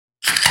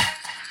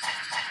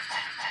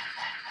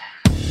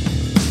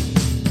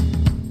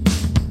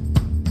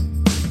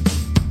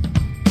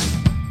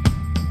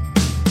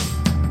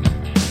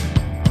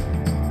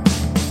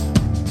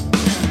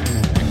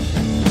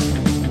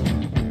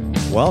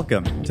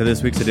Welcome to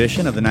this week's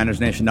edition of the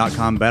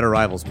NinersNation.com Better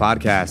Rivals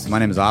podcast. My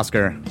name is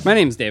Oscar. My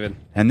name's David.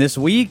 And this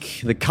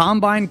week, the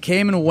Combine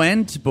came and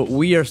went, but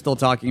we are still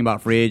talking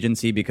about free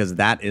agency because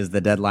that is the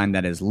deadline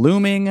that is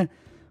looming.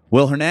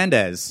 Will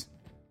Hernandez,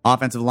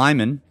 offensive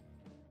lineman,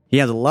 he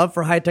has a love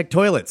for high-tech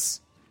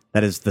toilets.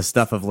 That is the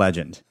stuff of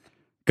legend.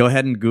 Go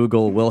ahead and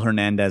Google Will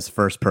Hernandez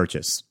first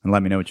purchase and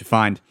let me know what you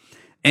find.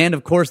 And,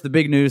 of course, the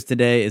big news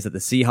today is that the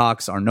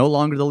Seahawks are no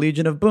longer the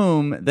Legion of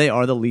Boom. They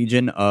are the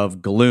Legion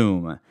of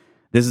Gloom.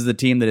 This is a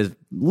team that is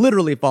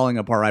literally falling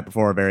apart right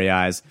before our very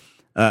eyes.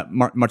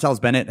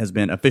 Martellus Bennett has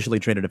been officially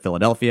traded to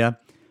Philadelphia.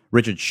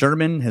 Richard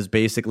Sherman has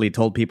basically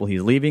told people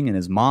he's leaving, and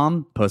his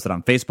mom posted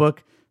on Facebook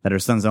that her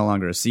son's no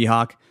longer a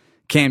Seahawk.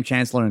 Cam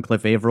Chancellor and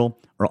Cliff Averill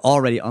are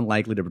already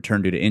unlikely to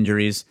return due to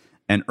injuries,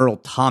 and Earl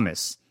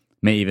Thomas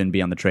may even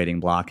be on the trading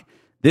block.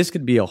 This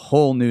could be a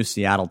whole new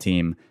Seattle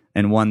team,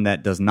 and one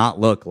that does not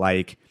look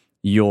like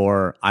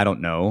your,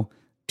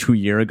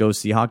 2-year ago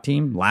Seahawk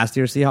team, last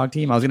year's Seahawk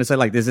team. I was going to say,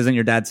 this isn't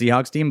your dad's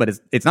Seahawks team, but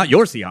it's not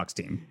your Seahawks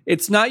team.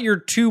 It's not your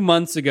 2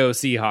 months ago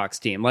Seahawks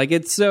team.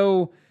 It's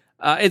going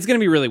to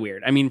be really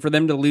weird. I mean, for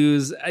them to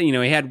lose, he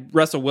had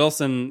Russell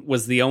Wilson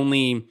was the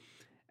only,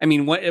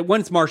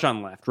 once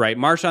Marshawn left, right?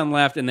 Marshawn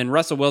left, and then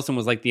Russell Wilson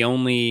was the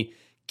only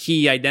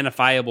key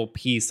identifiable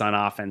piece on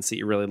offense that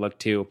you really looked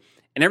to.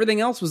 And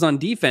everything else was on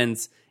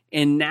defense.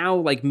 And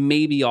now,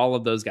 maybe all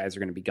of those guys are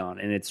going to be gone.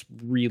 And it's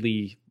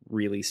really,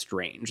 really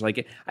strange.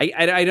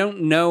 I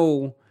don't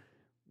know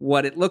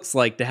what it looks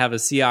like to have a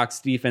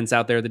Seahawks defense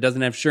out there that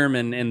doesn't have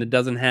Sherman and that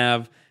doesn't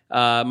have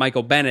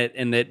Michael Bennett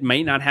and that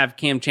might not have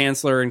Cam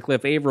Chancellor and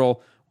Cliff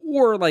Averill.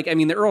 Or,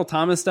 the Earl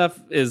Thomas stuff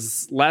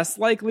is less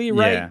likely,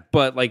 right? Yeah.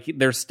 But,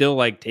 they're still,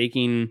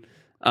 taking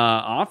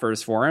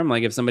offers for him.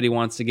 If somebody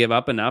wants to give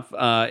up enough.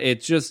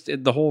 It's just,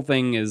 the whole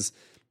thing is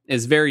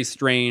very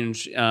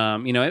strange.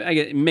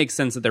 It makes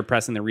sense that they're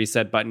pressing the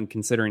reset button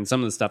considering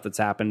some of the stuff that's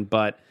happened,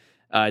 but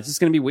it's just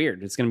going to be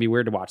weird. It's going to be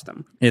weird to watch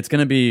them. It's going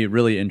to be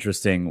really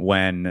interesting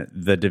when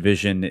the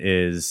division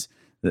is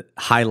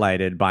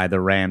highlighted by the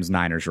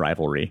Rams-Niners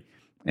rivalry,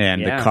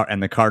 and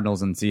the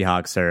Cardinals and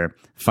Seahawks are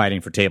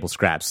fighting for table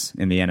scraps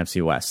in the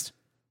NFC West.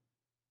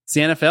 It's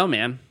the NFL,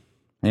 man.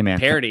 Hey, man.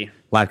 Parity.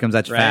 Life comes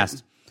at you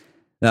fast.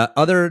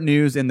 Other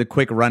news in the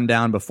quick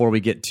rundown before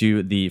we get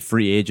to the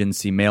free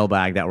agency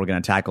mailbag that we're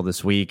going to tackle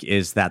this week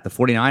is that the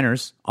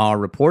 49ers are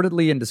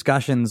reportedly in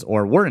discussions,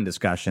 or were in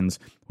discussions,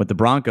 with the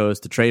Broncos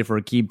to trade for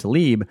Aqib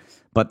Talib,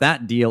 but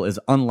that deal is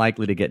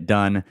unlikely to get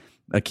done.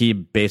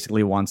 Aqib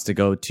basically wants to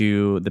go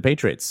to the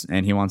Patriots,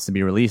 and he wants to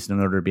be released in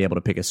order to be able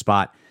to pick a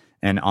spot,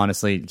 and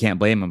honestly, you can't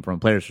blame him from a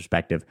player's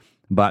perspective,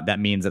 but that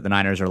means that the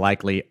Niners are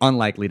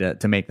unlikely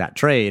to make that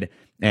trade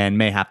and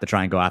may have to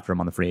try and go after him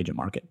on the free agent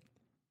market.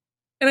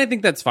 And I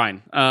think that's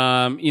fine.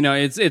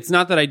 It's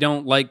not that I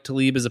don't like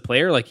Talib as a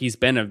player. He's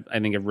been, I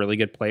think, a really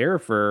good player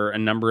for a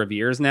number of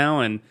years now,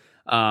 and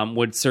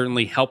would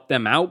certainly help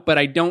them out. But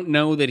I don't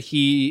know that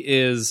he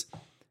is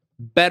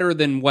better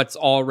than what's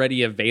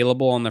already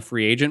available on the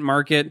free agent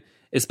market,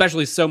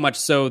 especially so much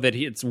so that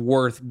it's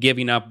worth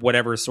giving up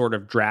whatever sort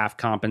of draft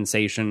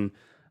compensation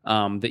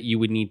that you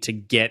would need to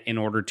get in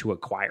order to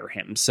acquire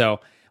him.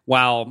 So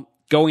while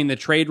going the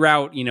trade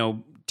route,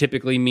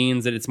 typically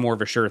means that it's more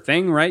of a sure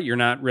thing, right? You're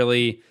not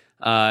really,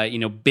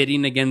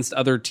 bidding against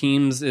other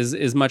teams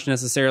as much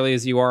necessarily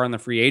as you are on the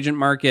free agent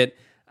market.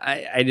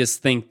 I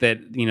just think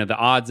that, the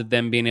odds of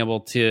them being able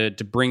to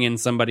bring in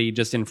somebody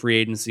just in free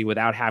agency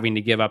without having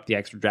to give up the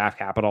extra draft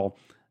capital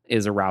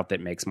is a route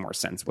that makes more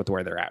sense with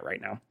where they're at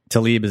right now.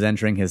 Talib is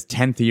entering his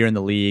 10th year in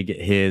the league.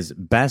 His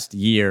best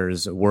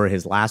years were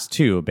his last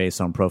 2 based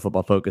on Pro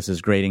Football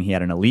Focus's grading. He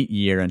had an elite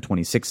year in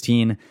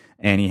 2016,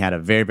 and he had a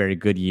very, very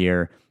good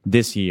year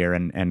this year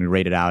and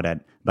rated out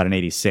at about an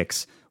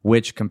 86,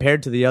 which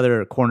compared to the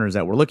other corners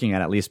that we're looking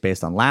at least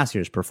based on last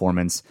year's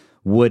performance,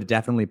 would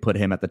definitely put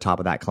him at the top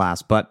of that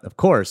class. But of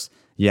course,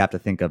 you have to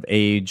think of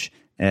age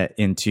you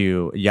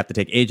have to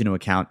take age into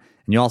account,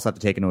 and you also have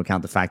to take into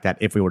account the fact that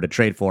if we were to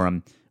trade for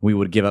him, we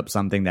would give up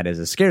something that is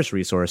a scarce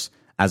resource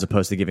as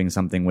opposed to giving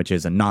something which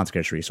is a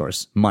non-scarce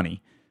resource,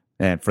 money.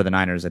 And for the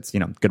Niners, it's,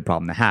 good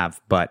problem to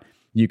have, but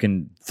you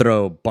can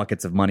throw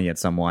buckets of money at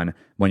someone.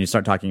 When you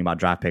start talking about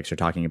draft picks, you're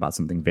talking about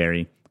something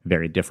very,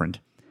 very different.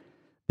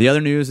 The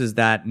other news is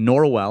that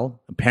Norwell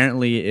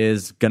apparently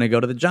is going to go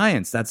to the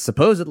Giants. That's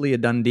supposedly a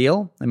done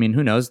deal. I mean,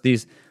 who knows?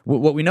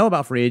 What we know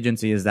about free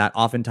agency is that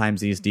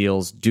oftentimes these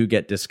deals do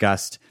get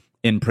discussed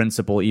in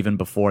principle even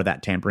before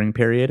that tampering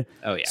period.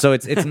 Oh yeah. So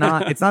it's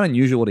not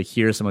unusual to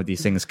hear some of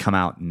these things come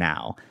out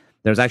now.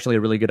 There's actually a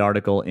really good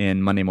article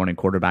in Monday Morning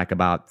Quarterback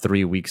about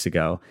 3 weeks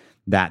ago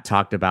that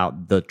talked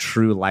about the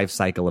true life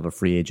cycle of a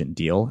free agent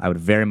deal. I would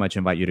very much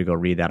invite you to go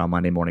read that on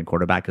Monday Morning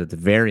Quarterback because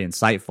it's very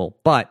insightful.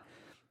 But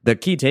the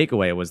key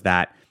takeaway was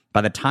that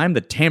by the time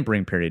the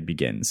tampering period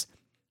begins,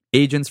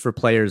 agents for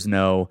players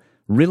know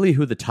really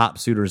who the top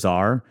suitors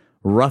are,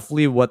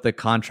 roughly what the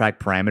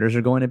contract parameters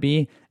are going to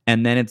be,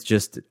 and then it's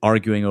just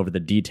arguing over the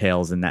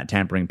details in that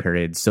tampering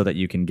period so that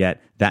you can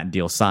get that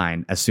deal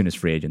signed as soon as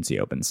free agency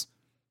opens.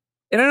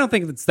 And I don't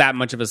think it's that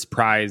much of a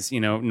surprise,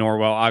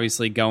 Norwell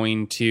obviously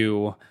going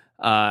to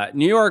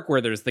New York,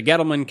 where there's the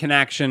Gettleman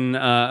connection,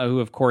 who,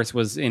 of course,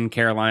 was in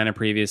Carolina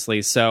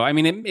previously. So, I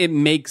mean, it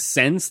makes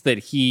sense that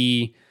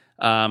he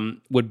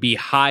would be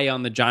high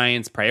on the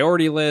Giants'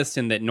 priority list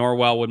and that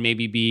Norwell would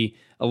maybe be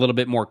a little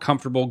bit more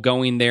comfortable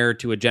going there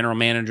to a general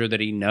manager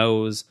that he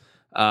knows,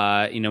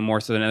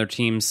 more so than other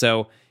teams.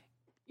 So,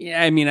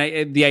 yeah, I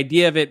mean, the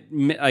idea of it,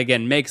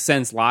 again, makes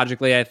sense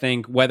logically, I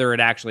think. Whether it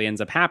actually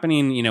ends up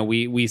happening,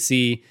 we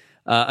see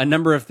a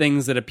number of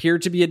things that appear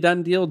to be a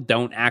done deal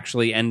don't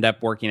actually end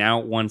up working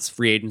out once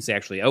free agency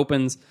actually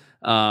opens.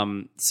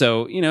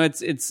 So,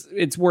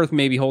 it's worth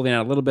maybe holding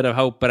out a little bit of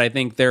hope, but I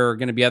think there are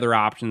going to be other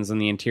options in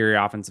the interior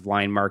offensive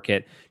line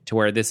market to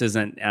where this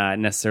isn't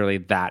necessarily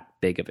that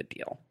big of a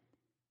deal.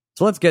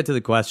 So let's get to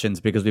the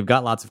questions, because we've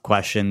got lots of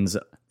questions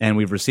and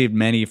we've received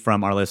many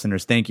from our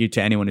listeners. Thank you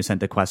to anyone who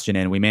sent a question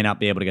in. We may not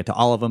be able to get to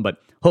all of them, but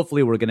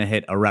hopefully we're going to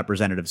hit a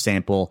representative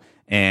sample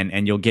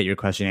and you'll get your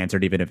question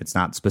answered, even if it's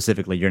not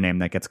specifically your name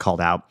that gets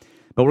called out.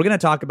 But we're going to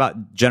talk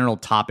about general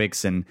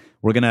topics, and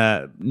we're going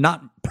to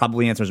not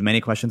probably answer as many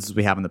questions as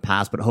we have in the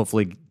past, but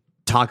hopefully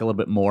talk a little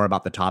bit more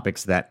about the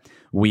topics that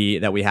we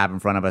have in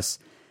front of us.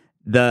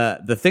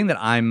 The thing that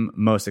I'm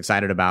most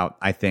excited about,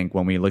 I think,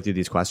 when we look through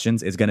these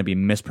questions is going to be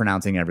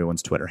mispronouncing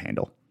everyone's Twitter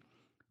handle.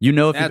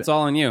 That's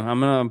all on you. I'm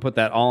going to put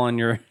that all on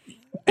your...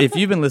 If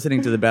you've been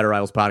listening to the Better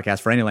Rivals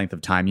podcast for any length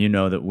of time, you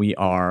know that we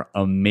are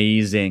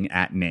amazing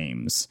at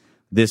names.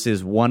 This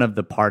is one of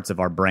the parts of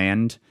our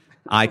brand.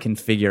 I can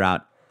figure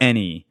out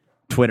any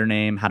Twitter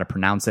name, how to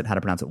pronounce it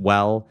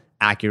well,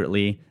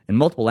 accurately, in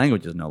multiple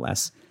languages, no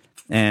less.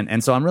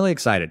 And so I'm really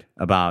excited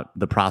about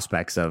the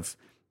prospects of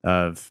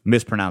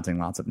mispronouncing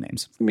lots of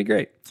names. It's going to be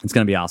great. It's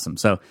going to be awesome.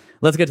 So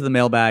let's get to the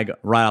mailbag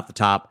right off the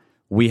top.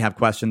 We have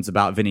questions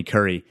about Vinny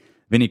Curry.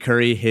 Vinny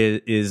Curry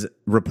is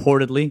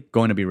reportedly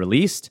going to be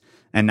released.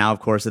 And now,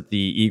 of course, that the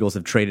Eagles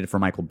have traded for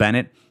Michael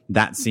Bennett,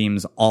 that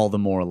seems all the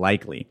more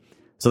likely.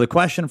 So the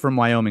question from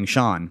Wyoming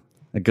Sean,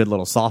 a good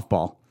little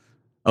softball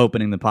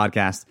opening the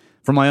podcast.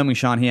 From Wyoming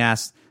Sean, he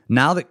asks,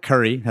 now that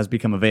Curry has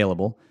become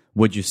available,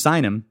 would you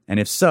sign him? And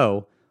if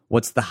so,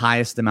 what's the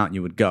highest amount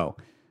you would go?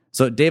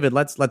 So, David,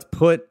 let's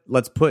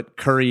put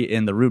Curry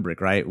in the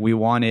rubric, right? We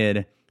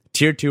wanted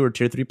tier 2 or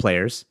tier 3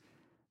 players,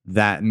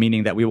 that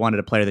meaning that we wanted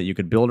a player that you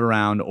could build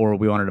around, or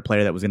we wanted a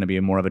player that was going to be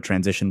more of a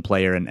transition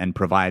player and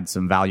provide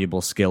some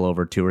valuable skill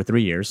over 2 or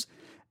 3 years.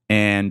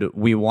 And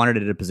we wanted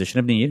it at a position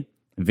of need.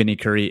 Vinny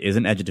Curry is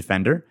an edge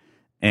defender,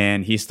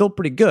 and he's still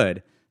pretty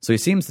good, so he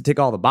seems to tick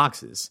all the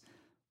boxes.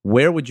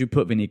 Where would you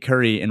put Vinny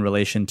Curry in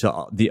relation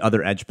to the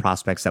other edge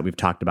prospects that we've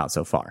talked about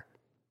so far?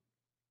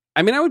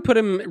 I mean, I would put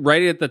him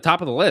right at the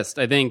top of the list.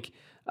 I think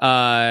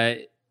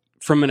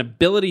from an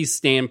ability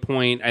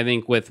standpoint, I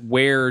think with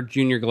where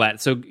Junior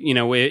Galette. So,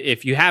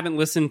 if you haven't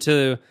listened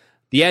to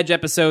the Edge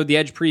episode, the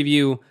Edge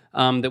preview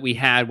that we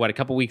had, a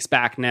couple weeks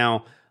back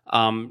now,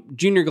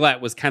 Junior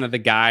Galette was kind of the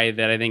guy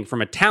that I think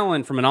from a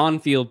talent, from an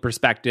on-field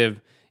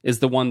perspective, is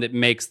the one that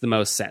makes the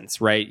most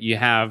sense, right? You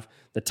have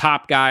the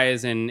top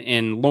guys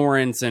in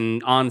Lawrence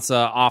and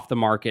Ansah off the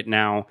market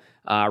now,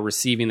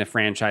 receiving the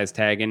franchise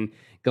tag. And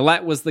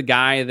Galette was the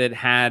guy that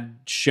had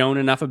shown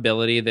enough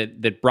ability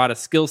that brought a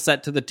skill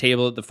set to the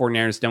table that the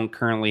 49ers don't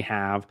currently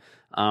have,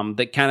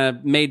 that kind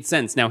of made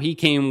sense. Now, he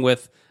came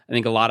with, I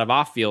think, a lot of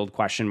off-field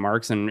question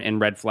marks and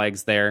red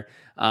flags there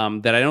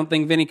that I don't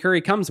think Vinny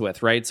Curry comes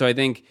with, right? So I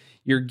think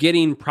you're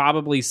getting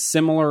probably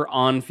similar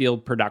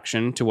on-field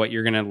production to what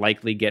you're going to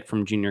likely get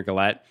from Junior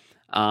Galette,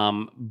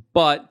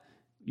 but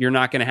you're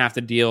not going to have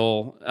to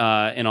deal,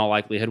 in all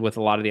likelihood, with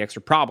a lot of the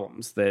extra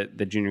problems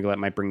that Junior Galette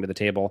might bring to the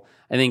table.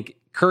 I think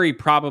Curry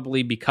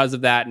probably, because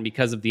of that and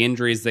because of the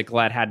injuries that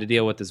Galette had to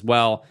deal with as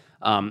well,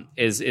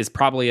 is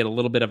probably at a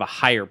little bit of a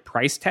higher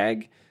price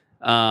tag.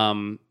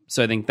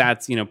 So I think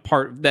that's,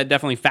 part that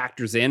definitely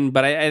factors in.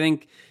 But I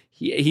think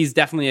he's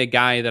definitely a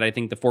guy that I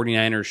think the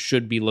 49ers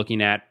should be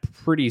looking at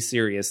pretty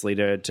seriously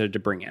to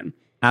bring in.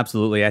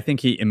 Absolutely. I think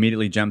he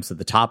immediately jumps at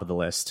the top of the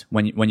list.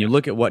 When you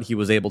look at what he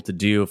was able to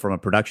do from a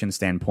production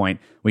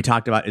standpoint, we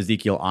talked about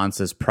Ezekiel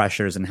Ansah's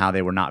pressures and how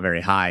they were not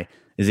very high.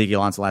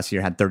 Ezekiel Ansah last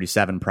year had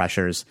 37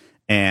 pressures,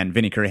 and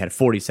Vinny Curry had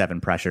 47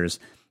 pressures.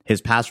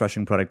 His pass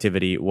rushing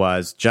productivity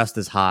was just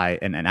as high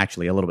and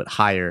actually a little bit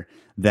higher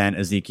than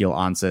Ezekiel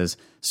Ansah's.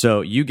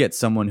 So you get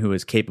someone who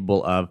is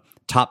capable of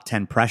top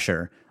 10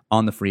 pressure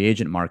on the free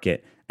agent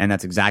market. And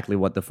that's exactly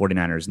what the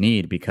 49ers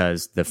need,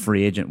 because the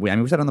free agent, we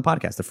said on the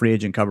podcast, the free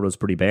agent cupboard was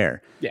pretty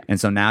bare. Yeah. And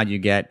so now you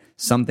get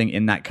something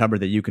in that cupboard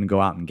that you can go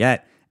out and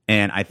get.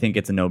 And I think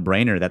it's a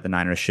no-brainer that the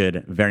Niners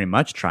should very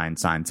much try and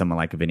sign someone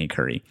like Vinny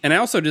Curry. And I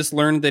also just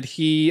learned that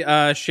he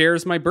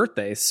shares my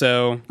birthday.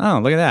 So, oh,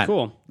 look at that.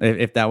 Cool.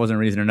 If that wasn't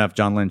reason enough,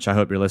 John Lynch, I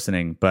hope you're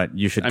listening, but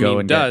you should go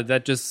and get...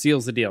 That just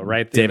seals the deal,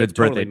 right? David's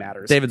birthday birthday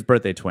matters. David's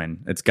birthday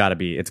twin. It's got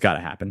to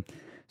happen.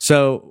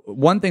 So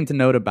one thing to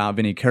note about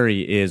Vinny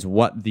Curry is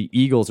what the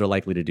Eagles are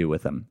likely to do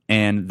with him.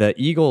 And the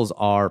Eagles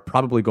are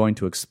probably going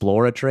to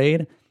explore a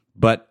trade,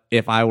 but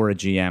if I were a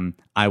GM,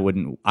 I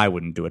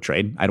wouldn't do a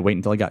trade. I'd wait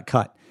until he got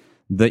cut.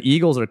 The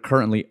Eagles are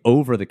currently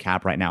over the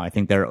cap right now. I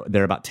think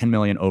they're about 10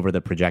 million over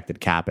the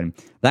projected cap, and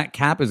that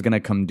cap is going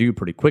to come due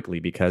pretty quickly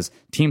because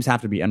teams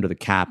have to be under the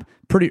cap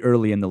pretty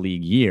early in the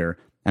league year,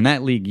 and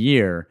that league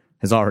year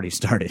has already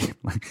started.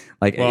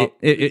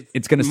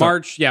 It's going to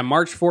start.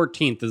 March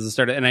 14th is the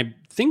start, and I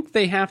think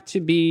they have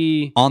to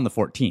be on the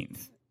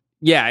 14th.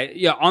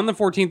 Yeah, on the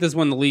 14th is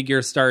when the league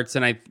year starts,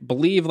 and I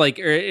believe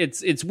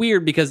it's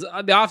weird because the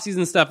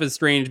offseason stuff is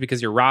strange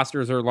because your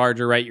rosters are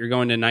larger, right? You're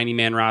going to a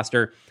 90-man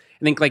roster.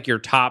 I think your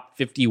top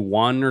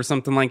 51 or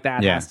something like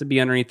that has to be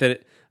underneath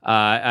it.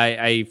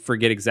 I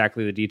forget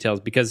exactly the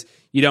details because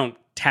you don't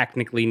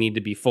technically need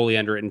to be fully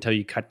under it until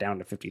you cut down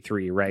to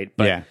 53, right?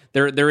 But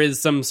there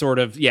is some sort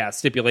of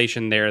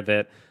stipulation there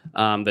that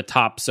the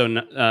top so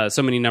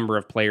many number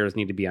of players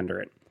need to be under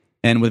it.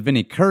 And with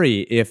Vinny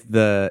Curry, if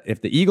the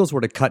Eagles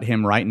were to cut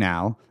him right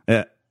now,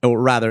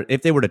 or rather,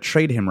 if they were to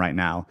trade him right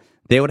now,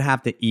 they would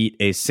have to eat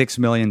a $6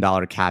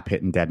 million cap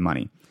hit in dead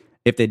money.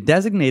 If they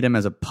designate him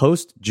as a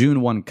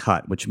post-June 1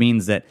 cut, which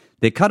means that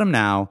they cut him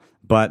now,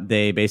 but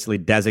they basically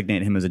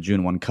designate him as a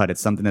June 1 cut, it's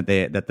something that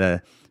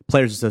the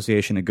Players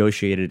Association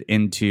negotiated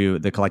into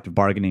the collective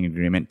bargaining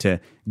agreement to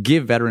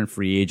give veteran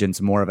free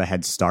agents more of a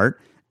head start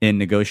in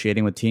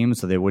negotiating with teams,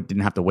 so they didn't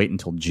have to wait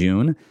until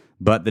June,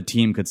 but the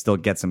team could still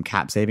get some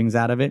cap savings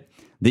out of it.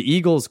 The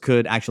Eagles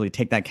could actually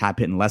take that cap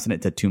hit and lessen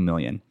it to $2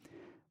 million.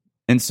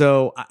 And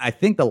so I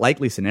think the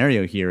likely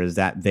scenario here is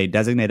that they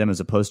designate him as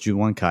a post-June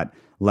 1 cut,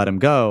 let him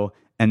go,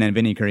 and then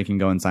Vinny Curry can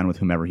go and sign with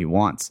whomever he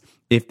wants.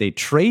 If they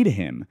trade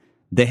him,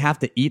 they have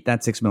to eat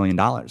that $6 million.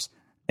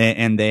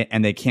 And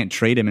they can't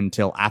trade him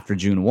until after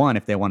June 1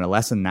 if they want to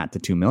lessen that to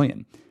 $2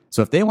 million.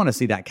 So if they want to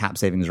see that cap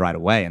savings right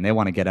away and they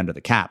want to get under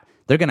the cap,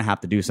 they're going to have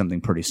to do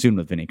something pretty soon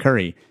with Vinny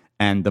Curry.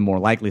 And the more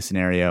likely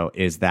scenario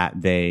is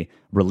that they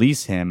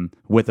release him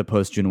with a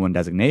post-June 1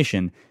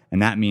 designation,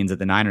 and that means that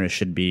the Niners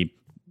should be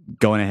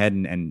going ahead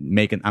and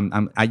making.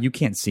 You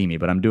can't see me,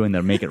 but I'm doing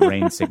the make it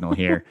rain signal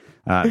here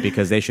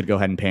because they should go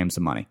ahead and pay him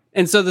some money.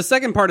 And so the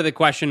second part of the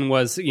question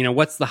was,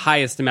 what's the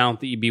highest amount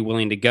that you'd be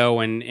willing to go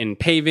and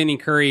pay Vinny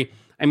Curry?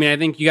 I mean, I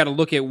think you got to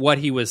look at what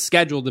he was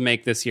scheduled to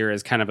make this year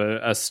as kind of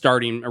a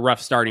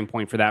rough starting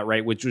point for that,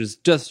 right? Which was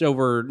just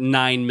over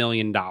 $9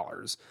 million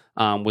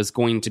was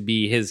going to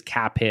be his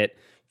cap hit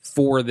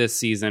for this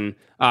season,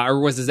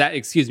 or was his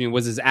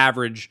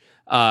average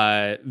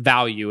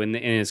value in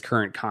his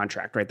current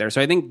contract right there.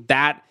 So I think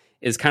that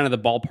is kind of the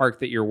ballpark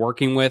that you're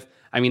working with.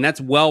 I mean,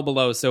 that's well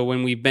below. So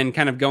when we've been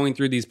kind of going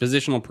through these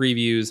positional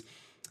previews,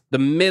 the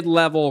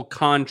mid-level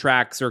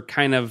contracts are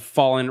kind of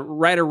falling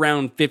right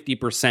around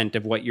 50%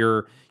 of what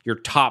your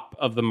top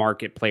of the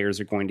market players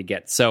are going to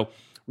get. So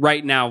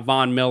right now,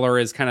 Von Miller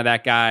is kind of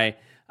that guy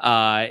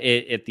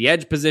at the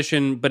edge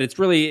position, but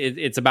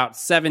it's about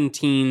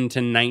 17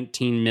 to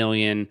 19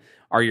 million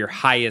are your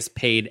highest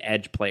paid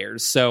edge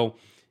players. So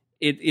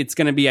it's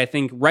going to be, I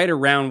think, right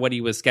around what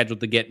he was scheduled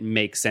to get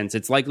makes sense.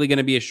 It's likely going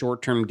to be a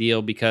short-term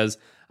deal because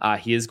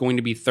he is going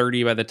to be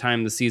 30 by the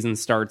time the season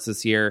starts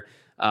this year.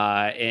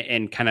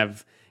 And kind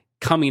of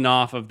coming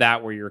off of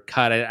that where you're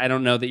cut, I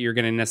don't know that you're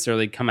going to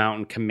necessarily come out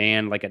and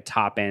command like a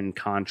top-end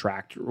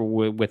contract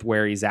with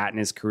where he's at in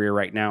his career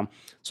right now.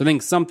 So I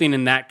think something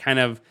in that kind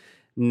of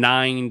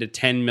 $9 to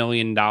 $10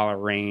 million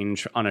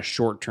range on a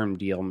short-term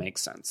deal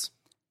makes sense.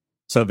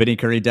 So Vinny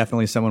Curry,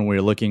 definitely someone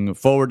we're looking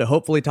forward to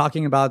hopefully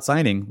talking about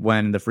signing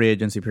when the free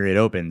agency period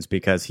opens,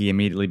 because he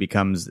immediately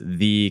becomes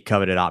the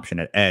coveted option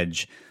at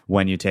edge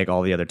when you take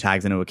all the other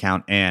tags into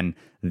account and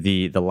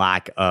the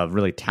lack of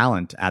really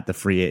talent at the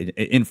free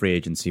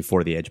agency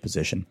for the edge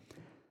position.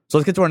 So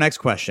let's get to our next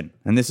question.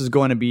 And this is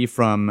going to be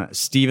from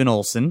Steven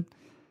Olson.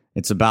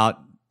 It's about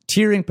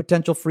tiering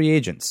potential free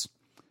agents.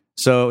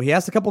 So he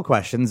asked a couple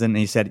questions and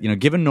he said,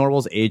 given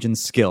Norwell's age and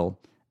skill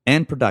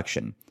and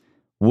production,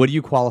 would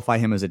you qualify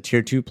him as a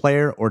tier 2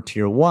 player or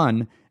tier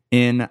 1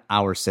 in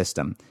our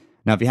system?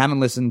 Now, if you haven't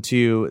listened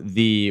to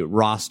the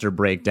roster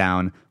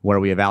breakdown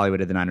where we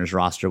evaluated the Niners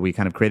roster, we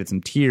kind of created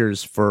some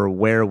tiers for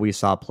where we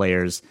saw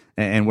players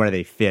and where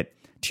they fit.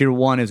 Tier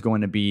 1 is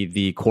going to be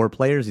the core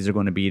players. These are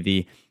going to be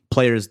the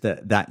players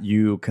that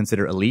you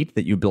consider elite,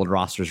 that you build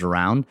rosters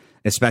around,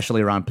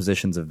 especially around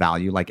positions of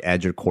value like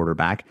edge or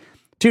quarterback.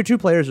 Tier 2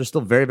 players are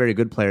still very, very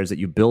good players that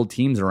you build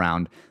teams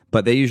around,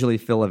 but they usually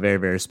fill a very,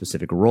 very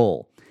specific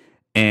role.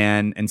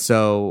 And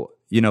so,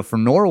 for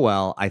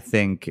Norwell, I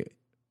think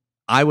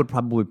I would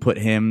probably put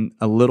him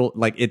a little,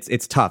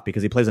 it's tough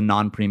because he plays a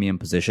non-premium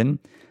position,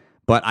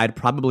 but I'd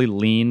probably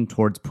lean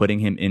towards putting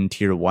him in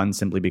tier 1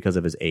 simply because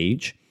of his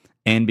age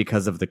and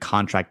because of the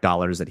contract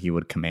dollars that he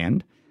would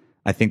command.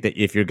 I think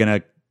that if you're going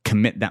to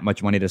commit that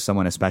much money to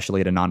someone,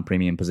 especially at a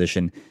non-premium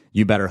position,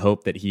 you better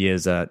hope that he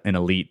is an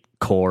elite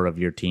core of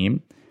your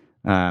team.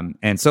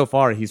 And so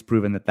far, he's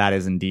proven that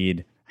is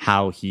indeed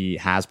how he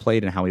has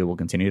played and how he will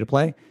continue to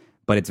play.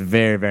 But it's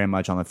very, very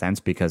much on the fence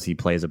because he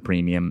plays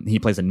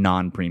a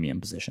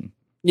non-premium position.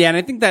 Yeah, and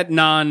I think that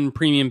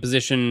non-premium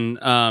position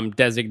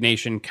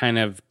designation kind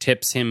of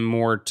tips him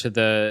more to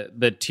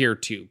the tier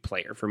 2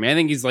 player for me. I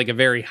think he's like a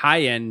very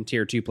high-end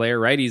tier 2 player,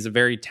 right? He's a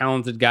very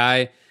talented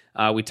guy.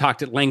 We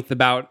talked at length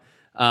about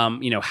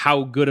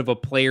how good of a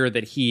player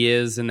that he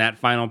is in that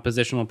final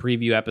positional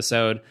preview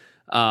episode.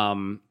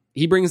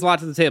 He brings a lot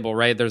to the table,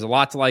 right? There's a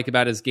lot to like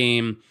about his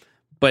game,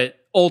 but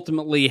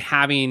ultimately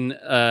having,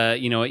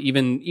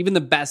 even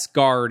the best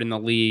guard in the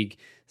league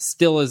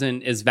still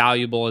isn't as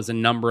valuable as a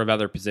number of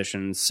other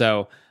positions.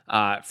 So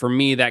for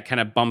me, that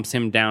kind of bumps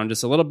him down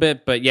just a little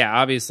bit. But yeah,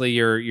 obviously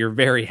you're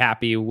very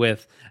happy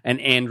with an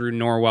Andrew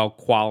Norwell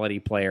quality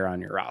player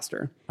on your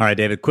roster. All right,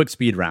 David, quick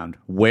speed round.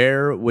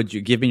 Where would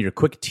you give me your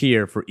quick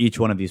tier for each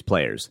one of these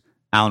players?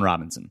 Allen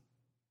Robinson.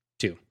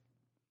 2.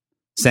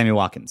 Sammy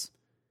Watkins.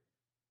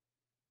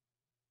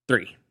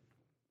 3.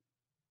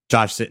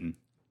 Josh Sitton.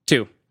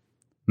 2.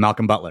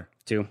 Malcolm Butler.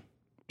 2.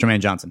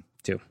 Jermaine Johnson.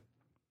 2.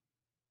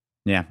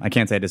 Yeah, I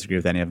can't say I disagree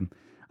with any of them.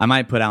 I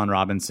might put Allen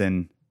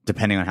Robinson,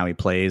 depending on how he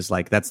plays.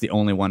 Like, that's the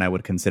only one I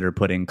would consider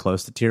putting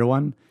close to tier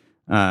 1.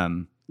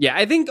 Yeah,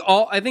 I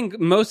think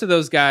most of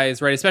those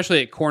guys, right,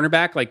 especially at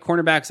cornerback, like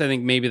cornerbacks, I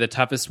think maybe the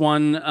toughest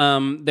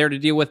one there to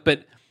deal with,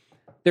 but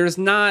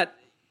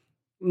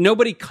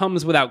nobody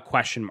comes without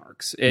question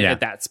marks at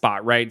that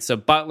spot, right? So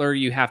Butler,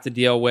 you have to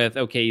deal with,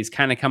 okay, he's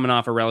kind of coming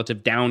off a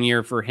relative down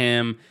year for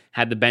him,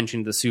 had the bench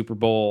into the Super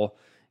Bowl,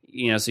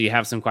 so you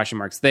have some question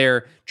marks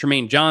there.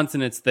 Tremaine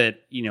Johnson, it's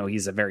that,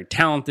 he's a very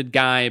talented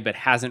guy, but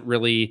hasn't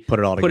really put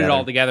it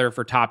all together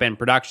for top end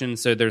production.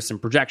 So there's some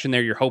projection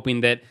there. You're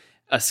hoping that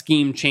a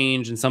scheme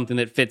change and something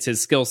that fits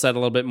his skill set a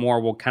little bit more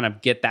will kind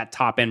of get that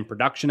top end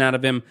production out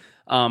of him.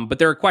 But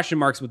there are question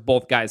marks with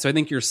both guys. So I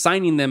think you're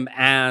signing them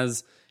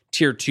as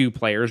tier 2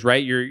 players,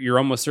 right? You're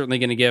almost certainly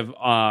going to give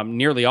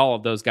nearly all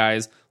of those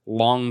guys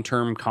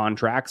long-term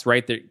contracts,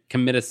 right? That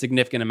commit a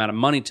significant amount of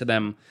money to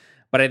them.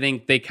 But I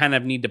think they kind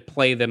of need to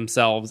play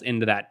themselves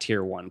into that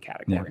tier 1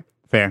 category.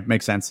 Yeah, fair.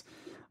 Makes sense.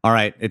 All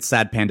right. It's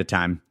Sad Panda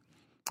time.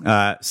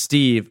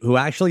 Steve, who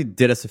actually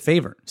did us a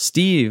favor.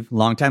 Steve,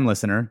 longtime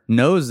listener,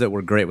 knows that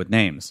we're great with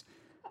names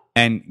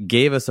and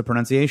gave us a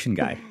pronunciation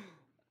guide.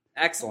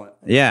 Excellent.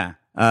 Yeah.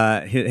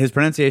 His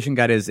pronunciation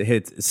guide is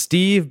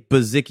Steve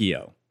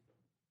Bazicchio,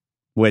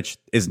 which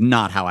is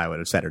not how I would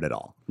have said it at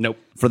all. Nope.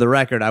 For the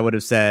record, I would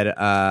have said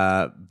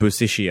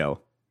Busicchio.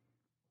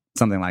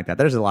 Something like that.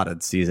 There's a lot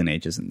of C's and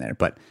H's in there.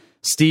 But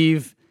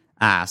Steve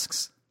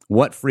asks,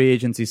 what free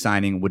agency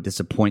signing would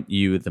disappoint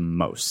you the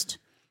most?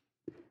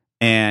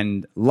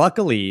 And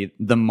luckily,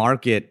 the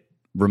market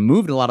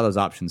removed a lot of those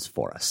options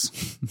for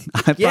us.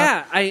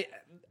 I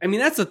mean,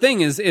 that's the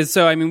thing is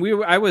so, I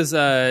mean, I was,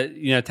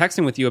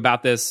 texting with you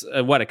about this,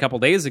 a couple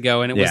days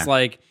ago, and it was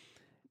like,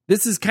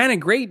 this is kind of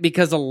great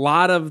because a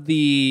lot of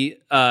the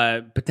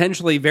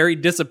potentially very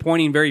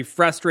disappointing, very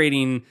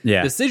frustrating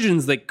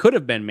decisions that could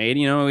have been made,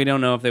 we don't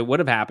know if they would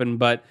have happened,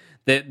 but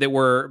that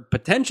were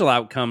potential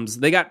outcomes,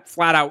 they got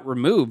flat out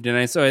removed. And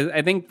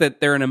I think that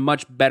they're in a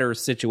much better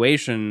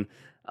situation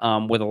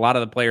with a lot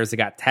of the players that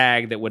got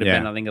tagged that would have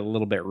been, I think, a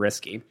little bit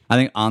risky. I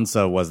think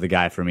Ansah was the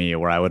guy for me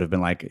where I would have been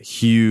like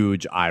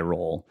huge eye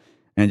roll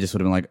and just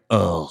would have been like,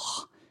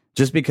 ugh.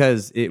 Just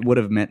because it would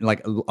have meant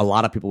like a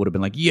lot of people would have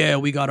been like, yeah,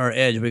 we got our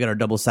edge, we got our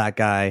double sack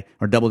guy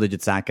or double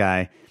digit sack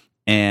guy,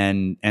 I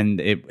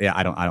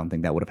don't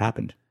think that would have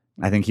happened.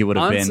 I think he would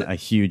have been a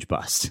huge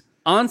bust.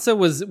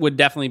 Ansah would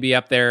definitely be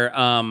up there.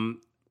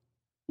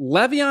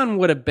 Le'Veon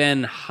would have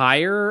been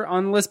higher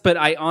on the list, but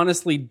I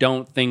honestly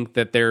don't think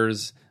that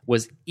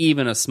was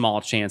even a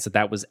small chance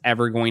that was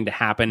ever going to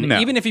happen. No.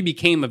 Even if he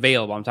became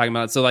available, I'm talking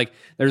about it. So like,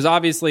 there's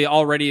obviously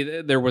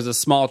already, there was a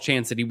small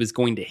chance that he was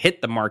going to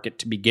hit the market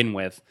to begin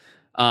with.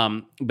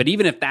 But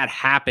even if that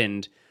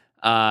happened,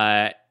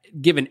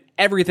 given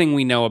everything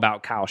we know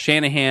about Kyle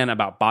Shanahan,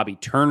 about Bobby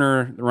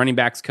Turner, the running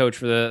backs coach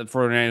for the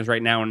 49ers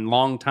right now, and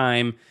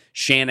longtime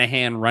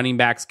Shanahan running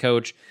backs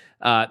coach,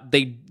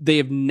 they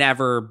have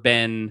never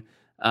been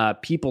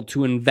people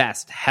to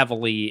invest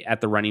heavily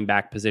at the running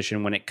back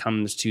position when it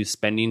comes to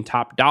spending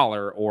top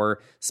dollar or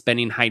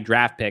spending high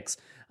draft picks.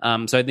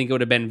 So I think it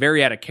would have been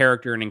very out of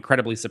character and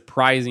incredibly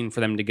surprising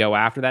for them to go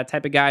after that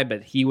type of guy,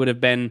 but he would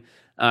have been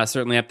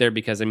certainly up there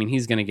because, I mean,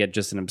 he's going to get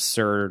just an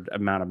absurd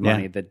amount of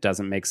money that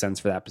doesn't make sense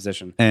for that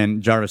position.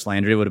 And Jarvis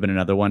Landry would have been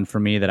another one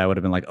for me that I would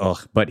have been like,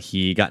 ugh, but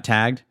he got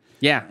tagged.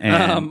 Yeah.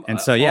 And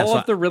so, all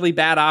of the really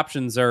bad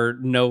options are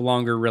no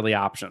longer really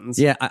options.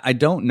 Yeah. I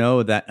don't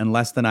know that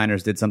unless the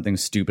Niners did something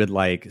stupid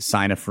like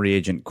sign a free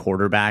agent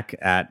quarterback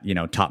at,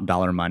 top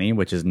dollar money,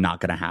 which is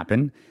not going to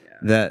happen.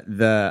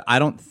 Yeah. I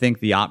don't think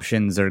the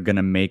options are going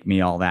to make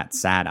me all that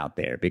sad out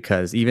there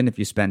because even if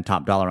you spend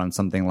top dollar on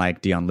something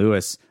like Dion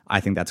Lewis, I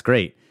think that's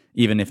great.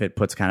 Even if it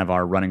puts kind of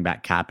our running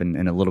back cap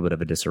in a little bit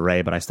of a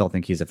disarray, but I still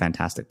think he's a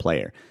fantastic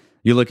player.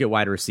 You look at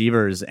wide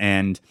receivers,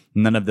 and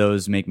none of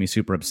those make me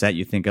super upset.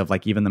 You think of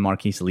like even the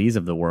Marquise Lees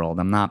of the world.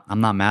 I'm not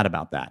mad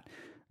about that.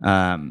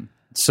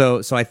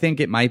 So I think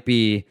it might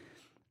be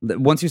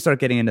once you start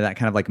getting into that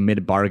kind of like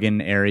mid bargain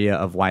area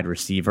of wide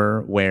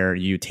receiver, where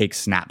you take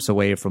snaps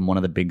away from one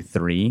of the big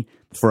three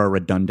for a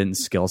redundant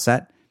skill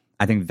set.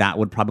 I think that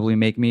would probably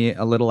make me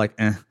a little like,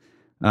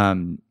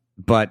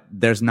 but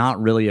there's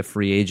not really a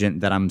free agent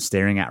that I'm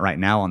staring at right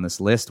now on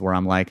this list where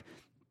I'm like,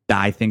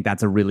 I think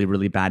that's a really,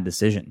 really bad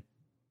decision.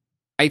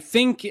 I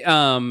think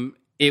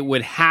it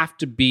would have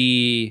to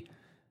be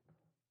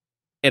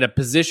at a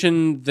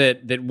position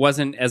that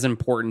wasn't as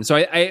important. So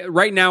I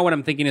right now what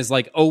I'm thinking is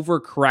like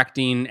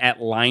overcorrecting at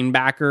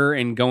linebacker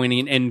and going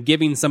in and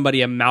giving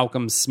somebody a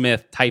Malcolm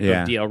Smith type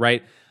of deal,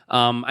 right?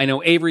 I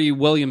know Avery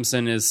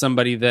Williamson is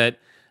somebody that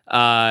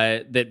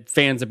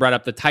fans have brought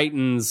up, the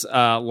Titans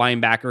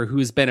linebacker,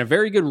 who's been a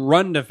very good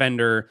run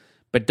defender,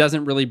 but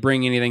doesn't really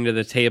bring anything to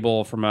the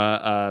table from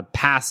a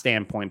pass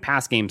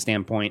game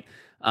standpoint.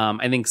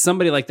 I think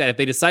somebody like that, if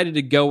they decided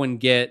to go and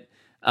get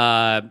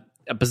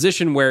a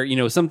position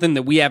where, something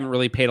that we haven't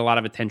really paid a lot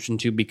of attention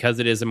to because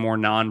it is a more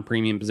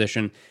non-premium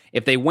position,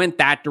 if they went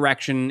that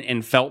direction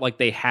and felt like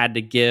they had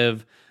to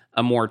give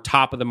a more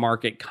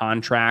top-of-the-market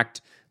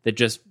contract that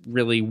just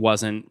really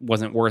wasn't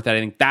worth it, I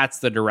think that's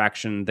the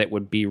direction that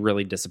would be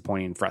really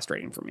disappointing and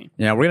frustrating for me.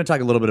 Yeah, we're going to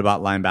talk a little bit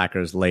about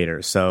linebackers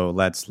later, so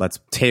let's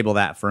table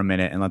that for a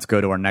minute, and let's go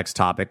to our next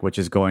topic, which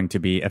is going to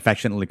be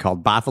affectionately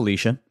called Ba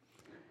Felicia,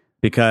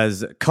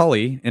 because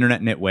Cully,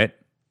 internet nitwit,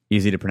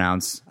 easy to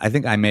pronounce. I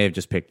think I may have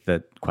just picked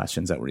the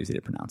questions that were easy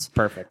to pronounce.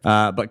 Perfect.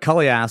 But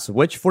Cully asks,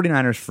 which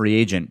 49ers free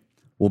agent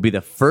will be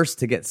the first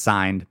to get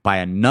signed by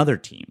another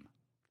team?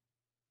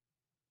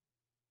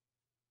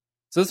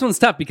 So this one's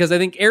tough because I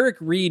think Eric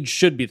Reed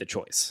should be the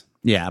choice.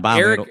 Yeah,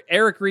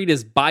 Eric Reed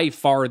is by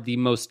far the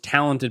most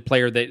talented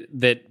player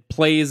that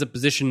plays a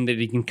position that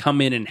he can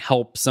come in and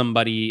help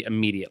somebody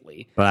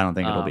immediately. But I don't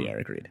think it'll be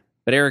Eric Reed.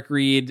 But Eric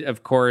Reed,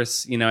 of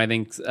course, I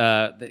think,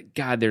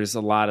 there's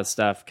a lot of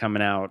stuff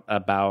coming out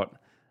about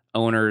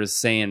owners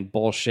saying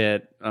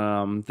bullshit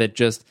that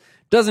just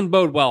doesn't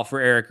bode well for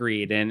Eric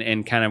Reed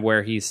and kind of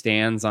where he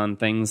stands on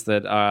things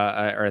that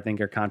I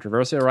think are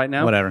controversial right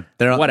now. Whatever.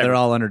 They're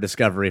all under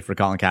discovery for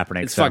Colin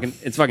Kaepernick.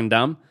 It's fucking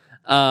dumb.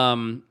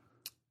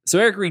 So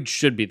Eric Reed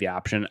should be the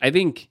option.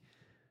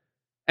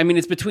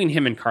 It's between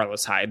him and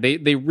Carlos Hyde.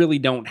 They really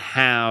don't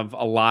have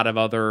a lot of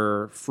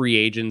other free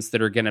agents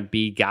that are going to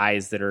be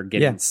guys that are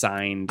getting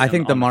signed. I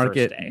think the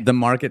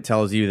market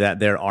tells you that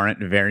there aren't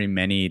very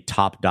many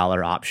top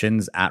dollar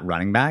options at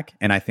running back,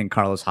 and I think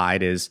Carlos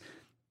Hyde is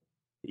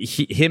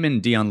him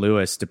and Dion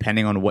Lewis,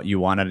 depending on what you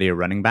want out of your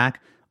running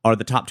back, are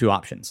the top two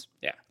options.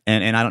 Yeah,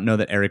 and I don't know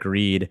that Eric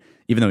Reed,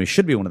 even though he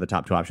should be one of the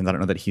top two options, I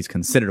don't know that he's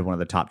considered one of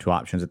the top two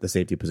options at the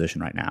safety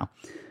position right now.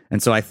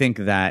 And so I think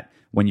that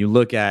when you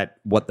look at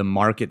what the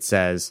market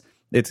says,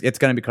 it's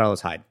going to be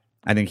Carlos Hyde.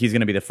 I think he's going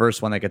to be the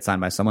first one that gets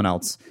signed by someone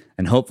else.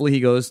 And hopefully he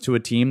goes to a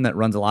team that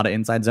runs a lot of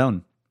inside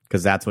zone,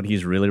 because that's what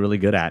he's really, really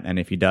good at. And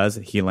if he does,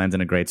 he lands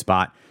in a great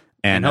spot.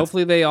 And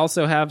hopefully they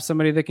also have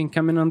somebody that can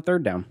come in on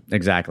third down.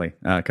 Exactly,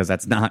 because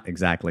that's not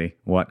exactly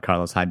what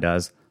Carlos Hyde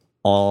does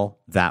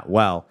all that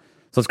well.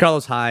 So it's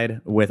Carlos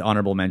Hyde with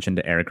honorable mention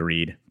to Eric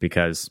Reed,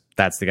 because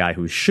that's the guy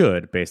who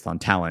should, based on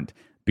talent,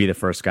 be the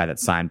first guy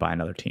that's signed by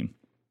another team.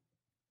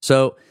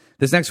 So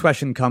this next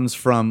question comes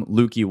from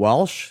Lukey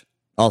Walsh,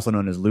 also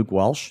known as Luke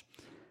Walsh.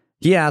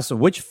 He asks,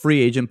 which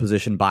free agent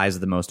position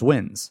buys the most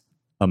wins?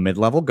 A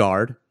mid-level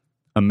guard,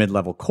 a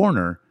mid-level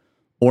corner,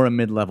 or a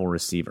mid-level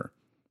receiver?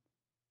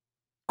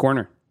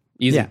 Corner.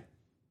 Easy. Yeah,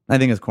 I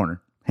think it's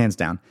corner, hands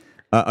down.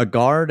 A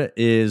guard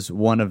is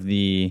one of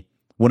the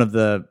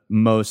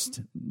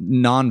most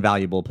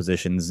non-valuable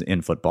positions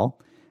in football.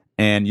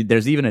 And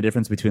there's even a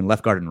difference between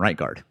left guard and right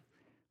guard.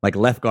 Like,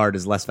 left guard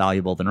is less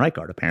valuable than right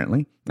guard,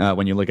 apparently,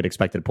 when you look at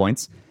expected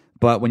points.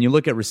 But when you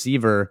look at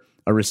receiver,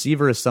 a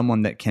receiver is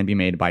someone that can be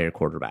made by your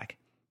quarterback.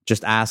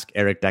 Just ask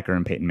Eric Decker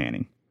and Peyton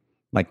Manning.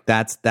 Like,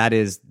 that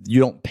is, you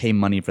don't pay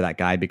money for that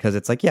guy, because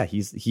it's like, yeah,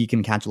 he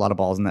can catch a lot of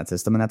balls in that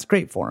system, and that's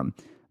great for him.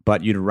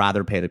 But you'd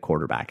rather pay the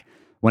quarterback.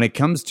 When it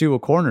comes to a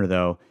corner,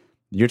 though,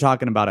 you're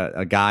talking about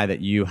a guy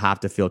that you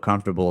have to feel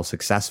comfortable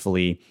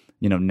successfully,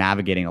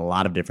 navigating a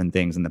lot of different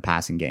things in the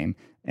passing game.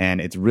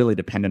 And it's really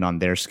dependent on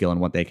their skill and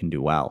what they can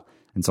do well.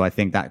 And so I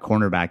think that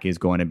cornerback is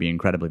going to be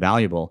incredibly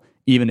valuable,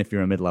 even if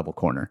you're a mid-level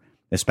corner,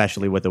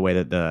 especially with the way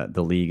that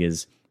the league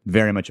is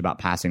very much about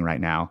passing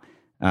right now.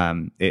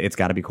 It's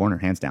got to be corner,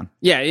 hands down.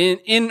 Yeah,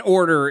 in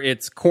order,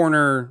 it's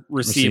corner,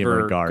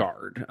 receiver,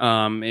 guard.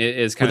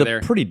 Is kind with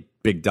of a pretty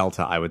big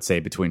delta, I would say,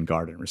 between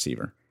guard and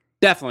receiver.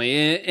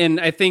 Definitely. And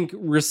I think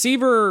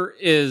receiver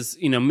is,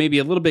 maybe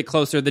a little bit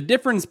closer. The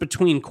difference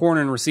between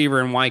corner and receiver,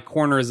 and why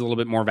corner is a little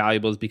bit more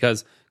valuable, is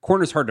because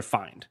corner is hard to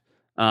find.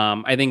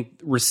 I think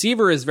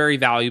receiver is very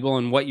valuable,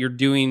 and what you're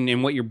doing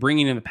and what you're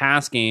bringing in the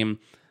pass game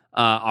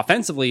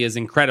offensively is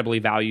incredibly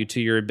valuable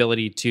to your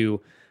ability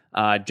to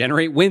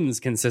generate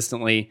wins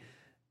consistently.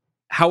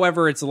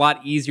 However, it's a lot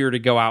easier to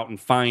go out and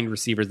find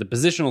receivers. The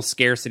positional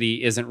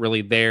scarcity isn't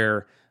really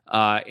there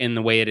in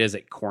the way it is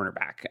at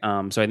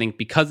cornerback. So I think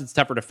because it's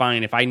tougher to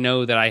find, if I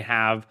know that I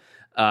have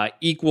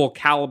equal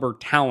caliber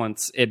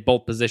talents at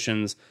both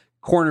positions,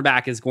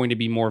 cornerback is going to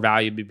be more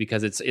valuable,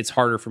 because it's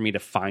harder for me to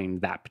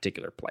find that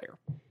particular player.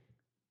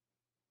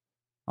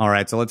 All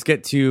right, so let's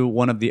get to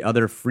one of the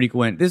other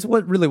frequent... This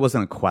really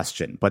wasn't a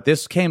question, but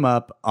this came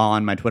up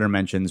on my Twitter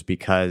mentions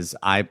because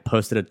I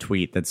posted a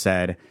tweet that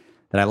said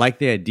that I like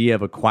the idea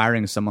of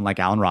acquiring someone like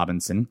Allen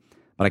Robinson,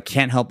 but I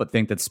can't help but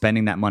think that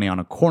spending that money on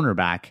a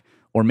cornerback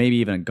or maybe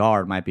even a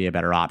guard might be a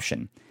better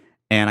option.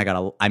 And I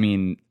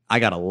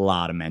got a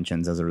lot of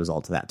mentions as a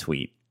result of that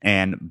tweet.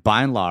 And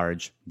by and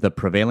large, the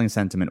prevailing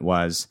sentiment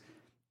was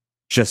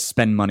just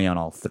spend money on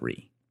all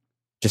three.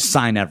 Just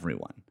sign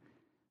everyone.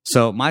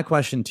 So my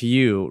question to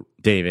you,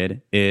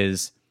 David,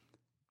 is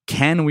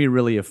can we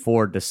really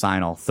afford to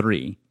sign all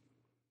three?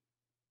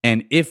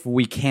 And if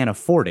we can't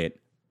afford it,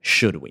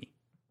 should we?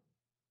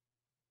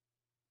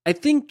 I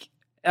think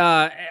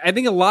a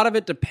lot of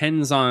it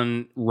depends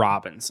on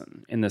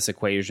Robinson in this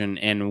equation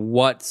and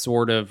what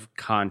sort of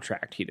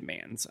contract he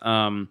demands.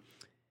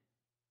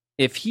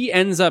 If he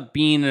ends up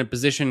being in a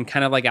position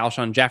kind of like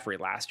Alshon Jeffrey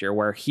last year,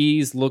 where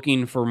he's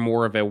looking for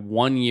more of a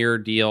 1-year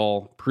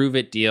deal, prove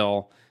it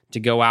deal to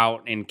go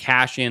out and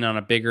cash in on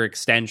a bigger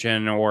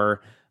extension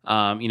or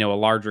a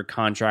larger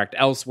contract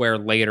elsewhere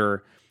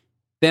later,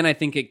 then I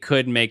think it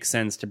could make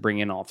sense to bring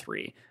in all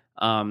three.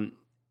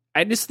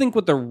 I just think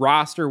with the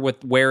roster,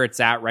 with where it's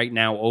at right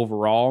now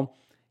overall,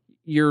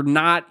 you're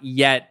not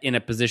yet in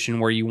a position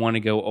where you want to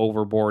go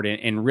overboard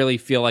and really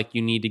feel like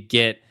you need to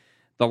get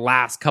the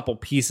last couple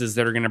pieces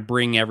that are going to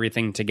bring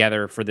everything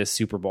together for this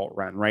Super Bowl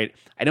run, right?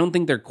 I don't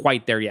think they're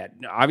quite there yet.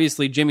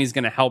 Obviously, Jimmy's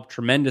going to help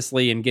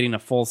tremendously, and getting a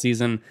full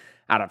season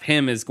out of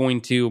him is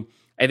going to,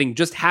 I think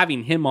just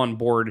having him on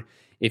board,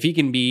 if he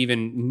can be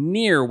even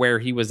near where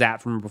he was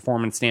at from a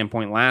performance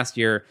standpoint last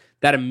year,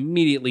 that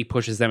immediately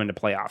pushes them into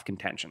playoff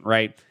contention,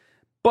 right?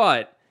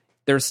 But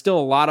there's still a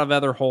lot of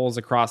other holes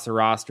across the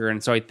roster,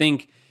 and so I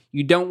think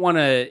you don't want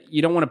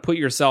to put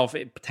yourself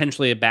in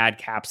potentially a bad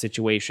cap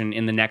situation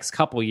in the next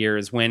couple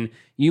years when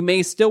you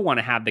may still want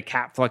to have the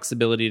cap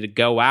flexibility to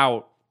go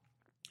out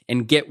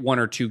and get one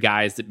or two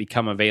guys that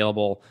become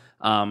available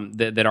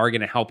that are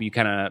going to help you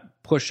kind of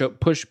push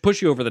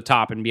you over the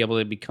top and be able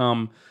to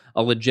become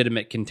a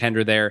legitimate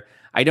contender there.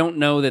 I don't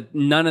know that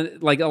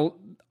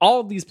all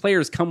of these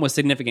players come with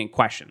significant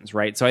questions,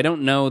 right? So I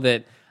don't know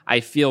that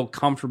I feel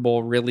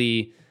comfortable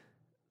really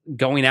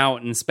going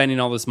out and spending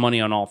all this money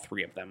on all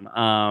three of them.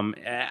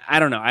 I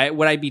don't know.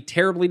 Would I be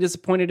terribly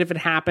disappointed if it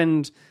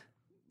happened?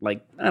 I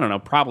don't know,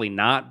 probably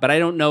not, but I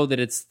don't know that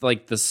it's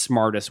like the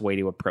smartest way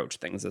to approach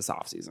things this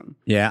offseason.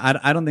 Yeah,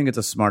 I don't think it's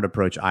a smart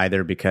approach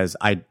either, because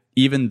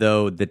even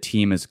though the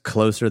team is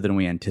closer than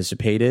we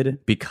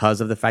anticipated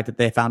because of the fact that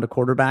they found a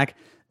quarterback,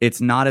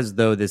 it's not as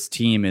though this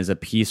team is a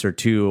piece or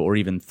two or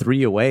even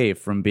three away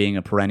from being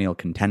a perennial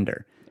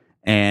contender.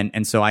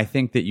 And so I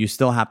think that you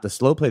still have to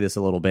slow play this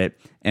a little bit.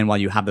 And while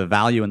you have the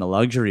value and the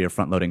luxury of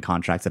front loading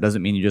contracts, that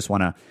doesn't mean you just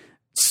want to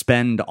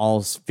spend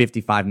all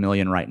 $55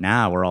 million right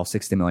now or all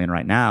 $60 million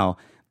right now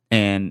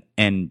and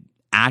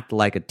act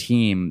like a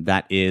team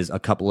that is a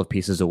couple of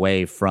pieces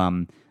away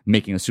from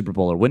making a Super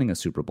Bowl or winning a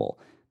Super Bowl.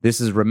 This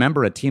is,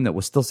 remember, a team that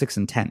was still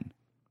 6-10.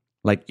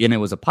 And it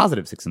was a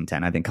positive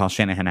 6-10. I think Kyle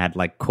Shanahan had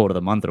quote of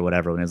the month or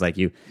whatever, when it's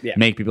you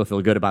make people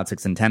feel good about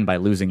 6-10 by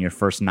losing your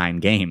first 9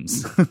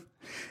 games.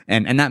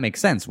 And that makes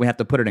sense. We have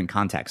to put it in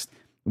context.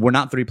 We're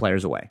not 3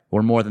 players away.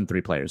 We're more than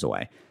 3 players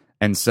away.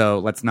 And so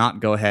let's not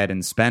go ahead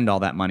and spend all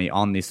that money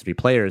on these 3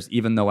 players,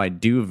 even though I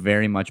do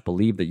very much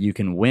believe that you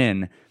can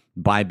win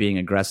by being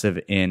aggressive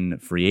in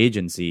free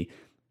agency.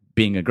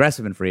 Being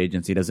aggressive in free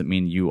agency doesn't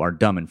mean you are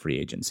dumb in free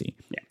agency.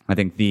 Yeah. I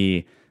think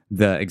the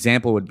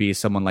example would be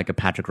someone like a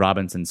Patrick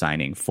Robinson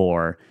signing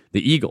for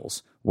the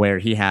Eagles, where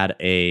he had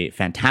a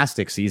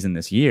fantastic season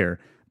this year,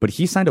 but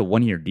he signed a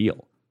 1-year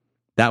deal.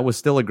 That was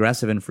still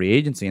aggressive in free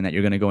agency, and that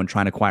you're going to go and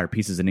try and acquire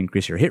pieces and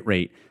increase your hit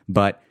rate,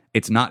 but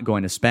it's not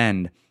going to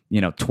spend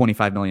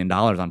 $25 million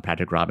on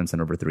Patrick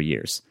Robinson over 3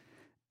 years.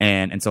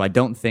 And so I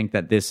don't think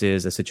that this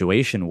is a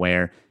situation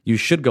where you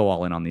should go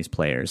all in on these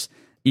players,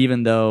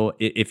 even though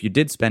if you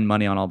did spend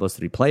money on all those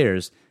 3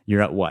 players,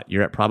 you're at what?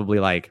 You're at probably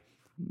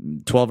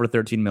 12 or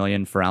 13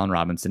 million for Allen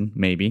Robinson,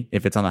 maybe.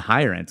 If it's on the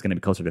higher end, it's going to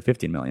be closer to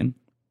 15 million.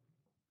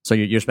 So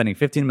you're spending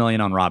 15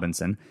 million on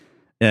Robinson.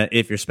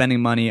 If you're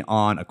spending money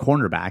on a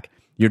cornerback,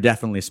 you're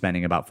definitely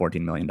spending about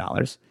 $14 million.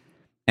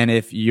 And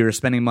if you're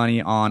spending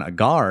money on a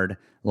guard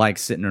like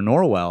Sitton or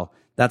Norwell,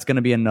 that's going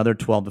to be another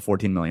 $12 to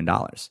 $14 million.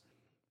 I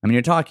mean,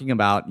 you're talking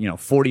about,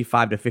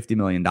 $45 to $50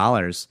 million,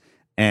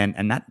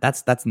 and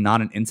that's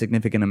not an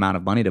insignificant amount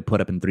of money to put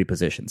up in 3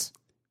 positions.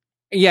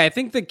 Yeah, I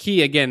think the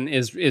key again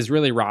is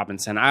really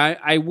Robinson.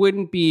 I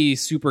wouldn't be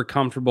super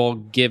comfortable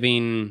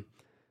giving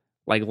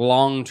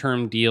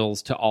long-term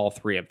deals to all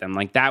 3 of them.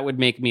 That would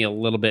make me a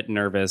little bit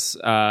nervous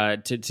to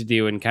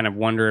do and kind of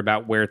wonder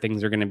about where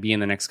things are going to be in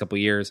the next couple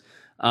of years.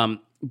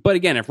 But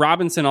again, if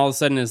Robinson all of a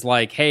sudden is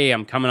hey,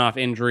 I'm coming off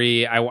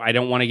injury, I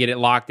don't want to get it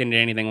locked into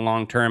anything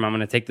long-term, I'm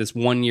going to take this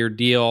 1-year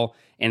deal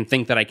and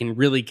think that I can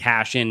really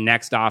cash in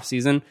next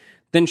offseason,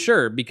 then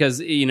sure, because,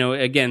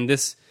 again,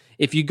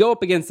 if you go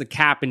up against the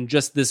cap in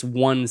just this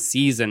one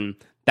season,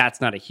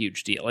 that's not a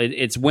huge deal.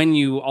 It's when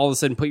you all of a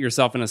sudden put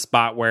yourself in a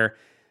spot where,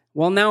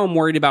 well, now I'm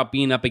worried about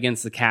being up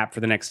against the cap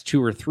for the next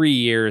 2 or 3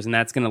 years, and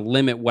that's going to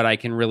limit what I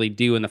can really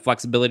do and the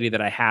flexibility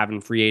that I have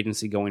in free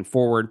agency going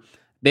forward.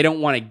 They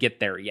don't want to get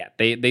there yet.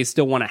 They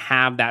still want to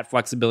have that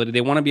flexibility.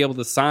 They want to be able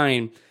to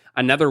sign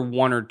another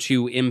 1 or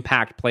 2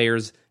 impact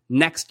players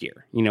next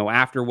year,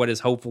 after what is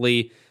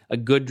hopefully a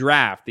good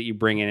draft that you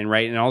bring in,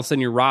 right? And all of a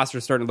sudden your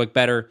roster's starting to look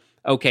better.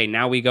 Okay,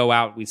 now we go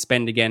out, we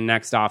spend again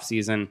next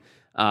offseason,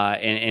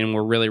 and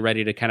we're really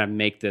ready to kind of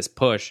make this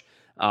push.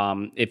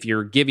 If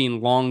you're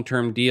giving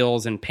long-term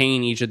deals and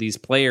paying each of these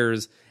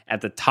players at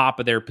the top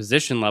of their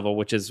position level,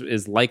 which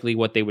is likely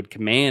what they would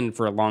command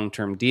for a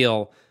long-term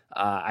deal,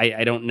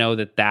 I don't know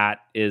that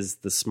is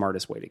the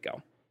smartest way to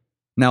go.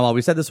 Now, while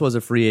we said this was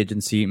a free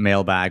agency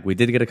mailbag, we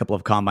did get a couple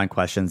of combine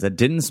questions that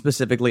didn't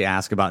specifically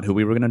ask about who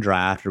we were going to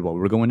draft or what we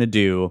were going to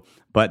do,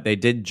 but they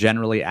did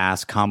generally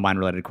ask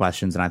combine-related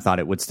questions, and I thought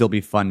it would still be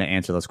fun to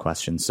answer those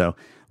questions. So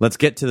let's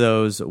get to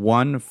those.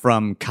 One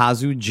from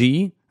Kazu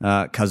G,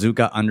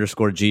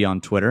 Kazuka_G on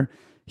Twitter.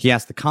 He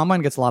asked, the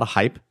combine gets a lot of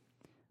hype,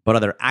 but are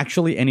there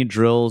actually any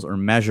drills or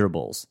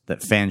measurables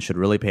that fans should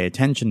really pay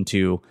attention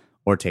to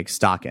or take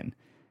stock in?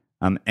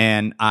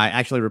 And I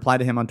actually replied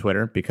to him on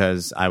Twitter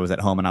because I was at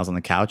home and I was on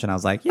the couch and I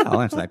was like, yeah, I'll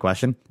answer that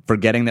question.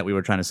 Forgetting that we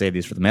were trying to save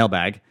these for the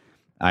mailbag.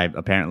 I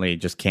apparently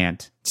just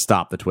can't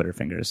stop the Twitter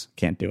fingers.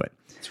 Can't do it.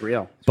 It's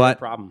real. It's but a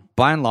problem.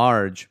 By and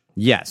large,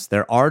 yes,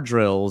 there are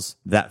drills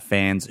that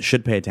fans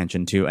should pay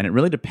attention to, and it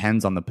really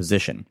depends on the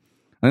position.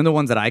 I think the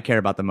ones that I care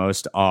about the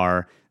most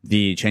are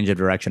the change of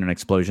direction and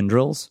explosion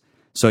drills.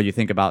 So you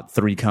think about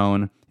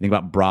 3-cone, you think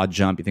about broad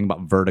jump, you think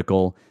about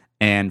vertical.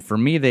 And for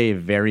me, they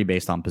vary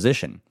based on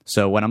position.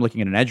 So when I'm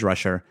looking at an edge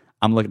rusher,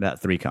 I'm looking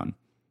at that 3-cone.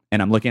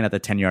 And I'm looking at the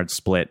 10-yard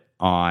split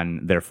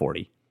on their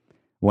 40.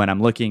 When I'm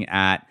looking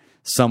at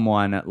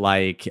someone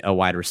like a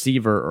wide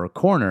receiver or a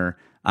corner,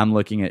 I'm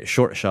looking at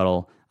short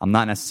shuttle. I'm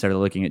not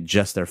necessarily looking at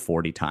just their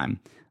 40 time.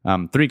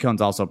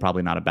 3-cone's also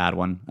probably not a bad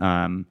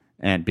one.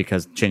 And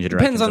because change of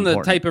direction depends on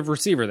the type of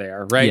receiver they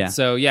are, right? Yeah.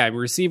 So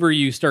receiver,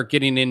 you start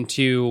getting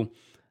into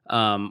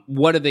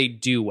what do they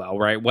do well,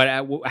 right?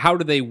 How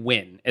do they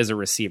win as a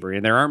receiver?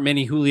 And there aren't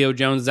many Julio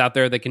Joneses out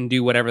there that can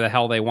do whatever the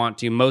hell they want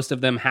to. Most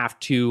of them have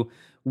to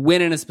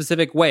win in a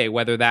specific way,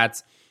 whether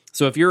that's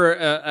so if you're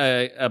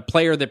a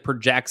player that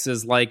projects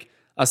as like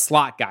a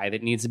slot guy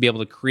that needs to be able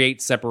to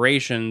create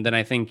separation, then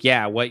I think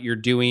what you're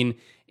doing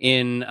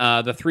in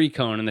the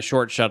 3-cone and the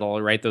short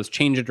shuttle, right? Those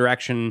change of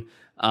direction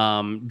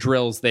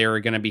drills there are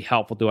going to be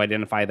helpful to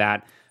identify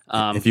that.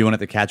 If you want at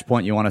the catch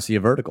point, you want to see a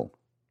vertical.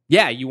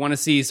 Yeah, you want to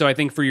see. So I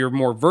think for your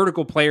more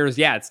vertical players,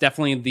 it's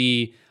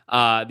definitely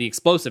the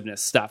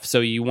explosiveness stuff. So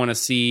you want to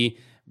see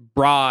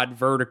broad,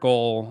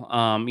 vertical.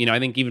 I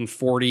think even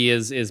 40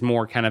 is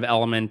more kind of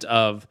element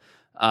of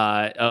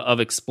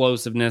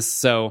explosiveness.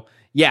 So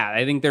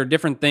I think there are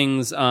different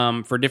things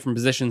for different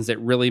positions that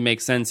really make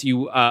sense.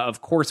 You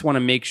of course want to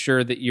make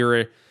sure that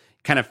you're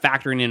kind of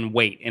factoring in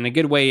weight in a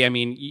good way. I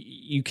mean,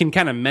 you can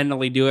kind of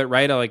mentally do it,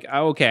 right? Like,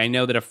 okay, I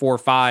know that a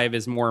 4.5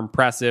 is more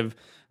impressive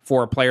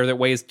for a player that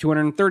weighs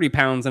 230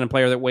 pounds and a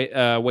player that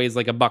weighs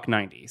like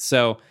 $190.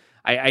 So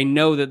I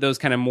know that those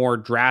kind of more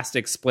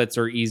drastic splits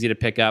are easy to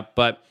pick up,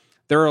 but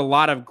there are a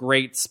lot of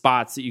great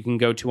spots that you can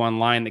go to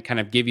online that kind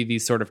of give you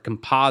these sort of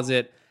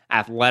composite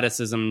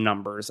athleticism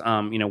numbers.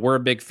 We're a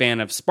big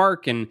fan of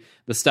Spark and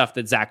the stuff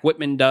that Zach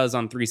Whitman does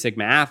on 3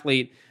 Sigma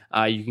Athlete.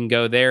 You can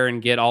go there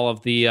and get all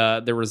of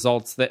the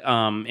results that,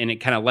 and it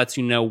kind of lets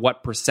you know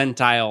what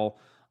percentile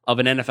of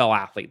an NFL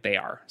athlete they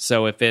are.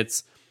 So if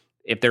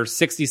they're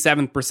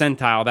 67th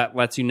percentile, that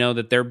lets you know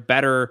that they're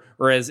better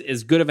or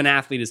as good of an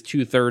athlete as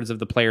 2/3 of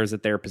the players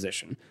at their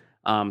position.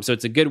 So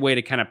it's a good way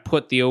to kind of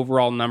put the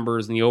overall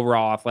numbers and the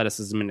overall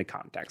athleticism into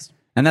context.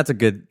 And that's a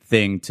good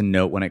thing to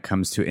note when it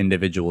comes to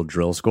individual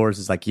drill scores.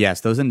 It's like,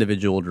 yes, those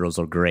individual drills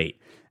are great.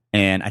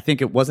 And I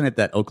think it wasn't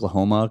that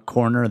Oklahoma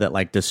corner that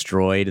like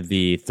destroyed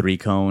the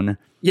 3-cone.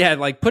 Yeah,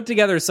 like put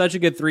together such a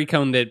good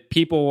 3-cone that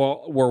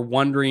people were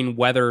wondering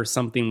whether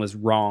something was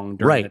wrong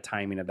during the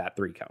timing of that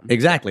 3-cone.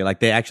 Exactly. Like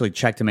they actually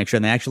checked to make sure.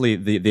 And they actually,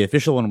 the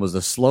official one was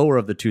the slower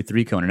of the 2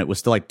 3-cone, and it was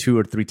still like 2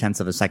 or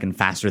 3/10 of a second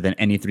faster than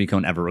any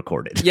 3-cone ever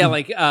recorded. Yeah,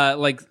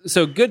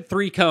 so good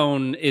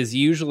 3-cone is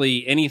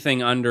usually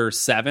anything under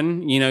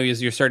 7.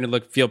 As you're starting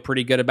to feel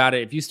pretty good about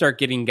it. If you start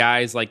getting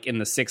guys like in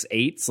the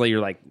 6.8s, so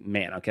you're like,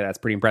 man, okay, that's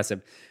pretty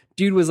impressive.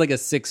 Dude was like a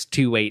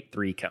 6.28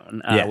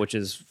 3-cone, which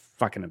is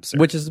fucking absurd.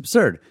 Which is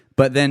absurd.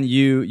 But then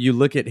you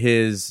look at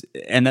his,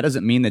 and that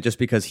doesn't mean that just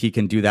because he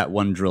can do that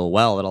one drill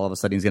well, that all of a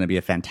sudden he's going to be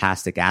a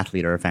fantastic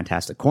athlete or a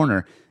fantastic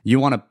corner.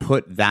 You want to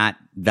put that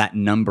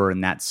number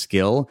and that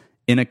skill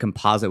in a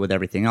composite with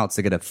everything else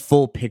to get a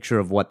full picture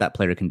of what that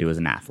player can do as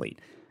an athlete.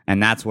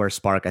 And that's where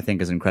Spark, I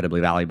think, is incredibly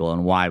valuable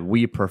and why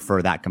we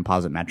prefer that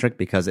composite metric,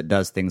 because it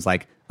does things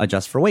like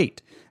adjust for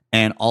weight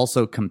and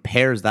also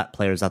compares that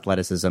player's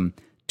athleticism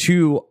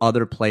to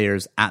other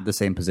players at the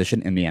same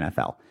position in the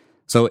NFL.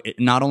 So it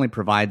not only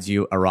provides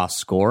you a raw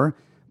score,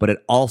 but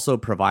it also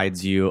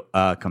provides you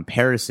a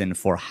comparison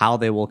for how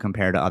they will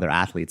compare to other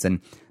athletes. And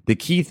the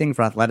key thing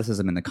for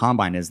athleticism in the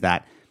combine is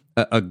that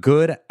a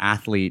good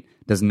athlete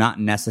does not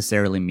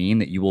necessarily mean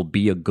that you will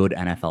be a good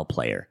NFL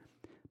player.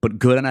 But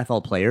good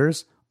NFL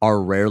players are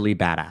rarely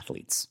bad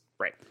athletes.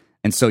 Right.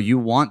 And so you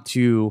want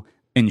to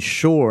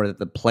ensure that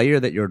the player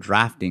that you're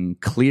drafting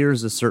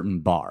clears a certain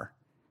bar.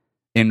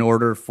 in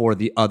order for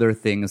the other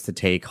things to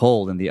take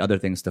hold and the other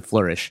things to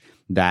flourish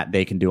that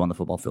they can do on the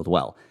football field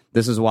well.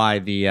 This is why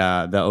the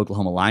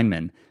Oklahoma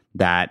lineman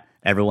that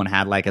everyone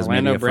had like as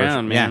Orlando maybe a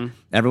Brown, first, man.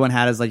 everyone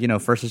had as like,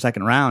 first or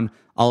second round.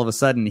 All of a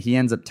sudden, he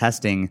ends up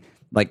testing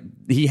like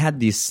he had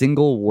the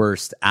single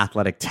worst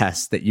athletic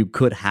test that you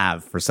could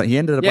have for some. He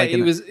ended up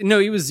he was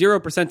 0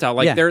 percentile.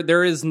 Like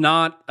there is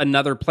not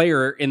another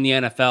player in the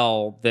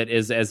NFL that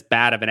is as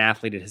bad of an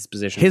athlete at his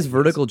position. His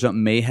vertical jump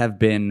may have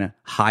been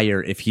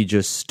higher if he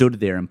just stood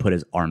there and put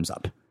his arms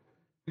up.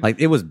 Like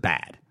it was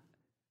bad.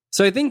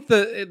 So I think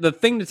the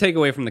thing to take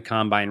away from the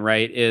combine,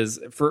 right, is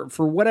for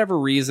whatever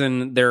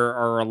reason there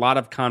are a lot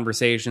of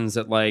conversations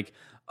that like,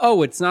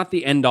 oh, it's not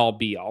the end all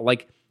be all.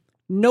 Like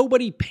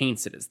nobody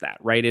paints it as that,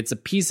 right? It's a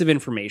piece of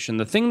information.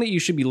 The thing that you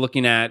should be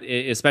looking at,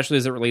 especially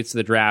as it relates to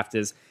the draft,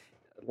 is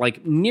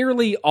like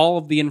nearly all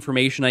of the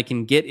information I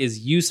can get is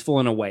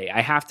useful in a way.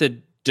 I have to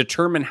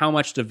determine how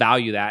much to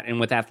value that. And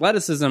with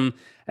athleticism,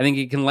 I think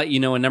it can let you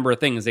know a number of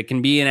things. It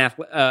can be an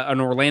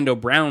Orlando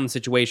Brown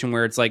situation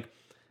where it's like,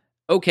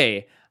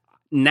 okay,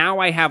 now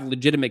I have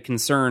legitimate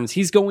concerns.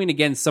 He's going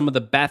against some of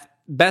the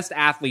best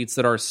athletes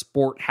that our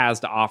sport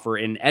has to offer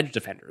in edge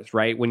defenders,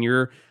 right? When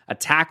you're a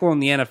tackle in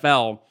the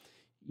NFL,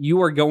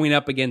 you are going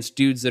up against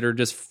dudes that are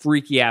just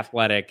freaky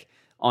athletic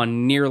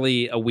on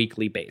nearly a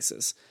weekly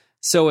basis.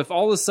 So if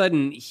all of a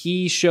sudden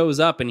he shows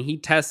up and he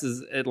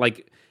tests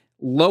like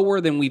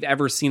lower than we've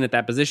ever seen at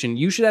that position,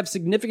 you should have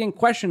significant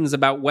questions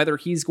about whether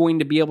he's going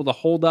to be able to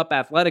hold up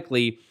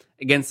athletically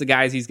against the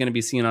guys he's going to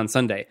be seeing on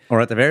Sunday.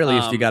 Or at the very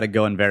least, you got to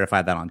go and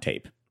verify that on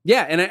tape.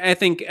 Yeah, and I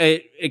think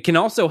it can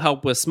also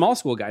help with small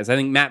school guys. I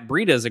think Matt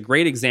Breida is a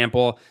great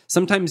example.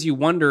 Sometimes you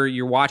wonder,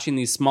 you're watching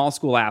these small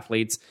school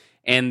athletes,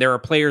 and there are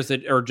players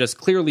that are just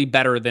clearly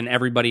better than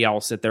everybody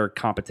else at their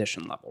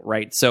competition level,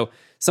 right? So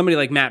somebody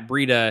like Matt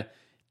Breida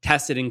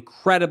tested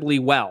incredibly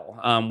well,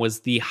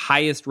 was the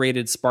highest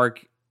rated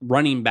Spark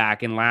running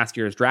back in last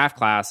year's draft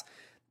class.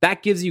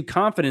 That gives you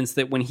confidence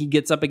that when he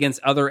gets up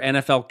against other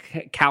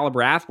NFL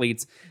caliber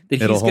athletes,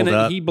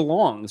 that he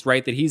belongs,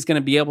 right? That he's going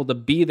to be able to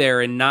be there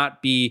and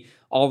not be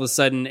all of a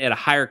sudden at a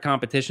higher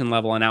competition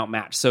level and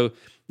outmatched. So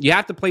you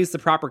have to place the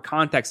proper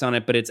context on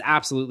it, but it's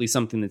absolutely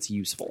something that's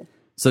useful.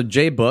 So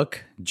J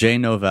Book, J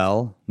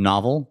Novel,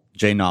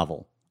 J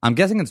Novel. I'm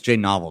guessing it's J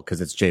Novel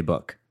because it's J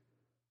Book.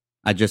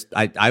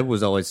 I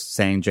was always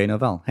saying J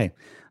Novel. Hey,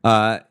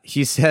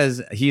 he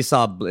says he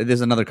saw.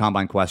 There's another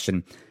combine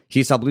question.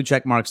 He saw blue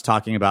check marks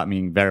talking about,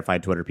 meaning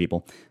verified Twitter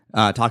people,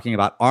 talking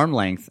about arm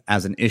length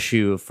as an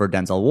issue for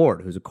Denzel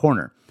Ward, who's a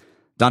corner.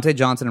 Dante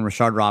Johnson and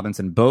Rashard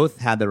Robinson both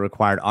had the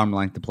required arm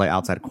length to play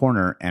outside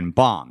corner and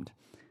bombed.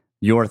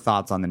 Your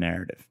thoughts on the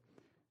narrative?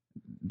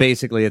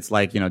 Basically, it's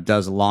like,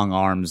 does long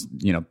arms,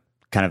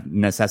 kind of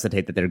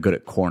necessitate that they're good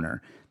at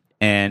corner?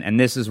 And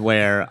this is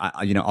where,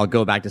 I'll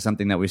go back to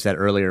something that we said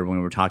earlier when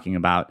we were talking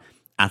about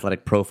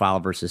athletic profile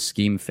versus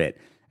scheme fit.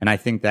 And I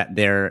think that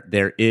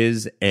there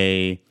is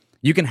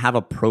you can have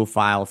a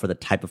profile for the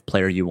type of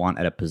player you want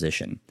at a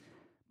position,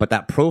 but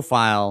that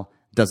profile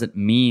doesn't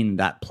mean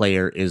that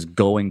player is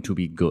going to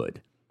be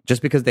good.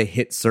 Just because they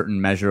hit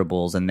certain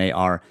measurables and they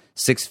are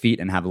 6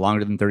 feet and have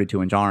longer than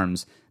 32-inch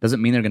arms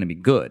doesn't mean they're going to be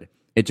good.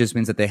 It just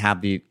means that they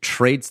have the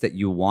traits that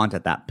you want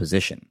at that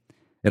position.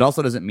 It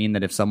also doesn't mean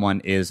that if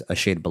someone is a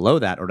shade below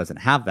that or doesn't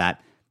have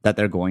that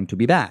they're going to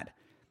be bad.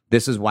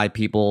 This is why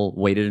people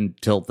waited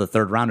until the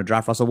third round to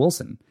draft Russell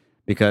Wilson,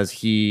 because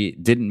he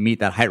didn't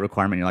meet that height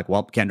requirement. You're like,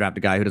 well, can't draft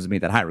a guy who doesn't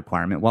meet that height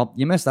requirement. Well,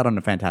 you missed out on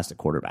a fantastic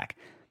quarterback.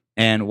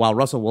 And while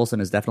Russell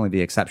Wilson is definitely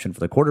the exception for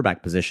the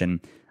quarterback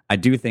position, I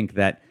do think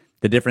that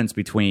the difference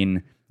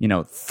between,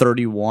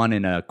 31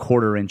 and a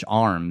quarter inch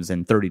arms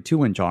and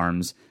 32-inch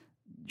arms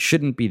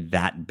shouldn't be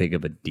that big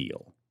of a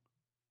deal.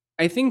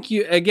 I think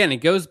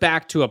it goes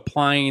back to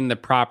applying the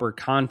proper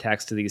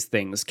context to these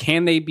things.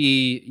 Can they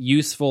be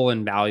useful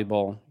and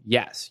valuable?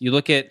 Yes. You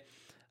look at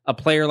a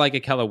player like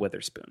Akella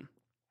Witherspoon,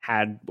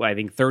 had, I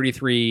think,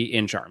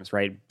 33-inch arms,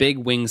 right?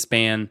 Big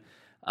wingspan.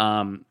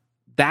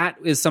 That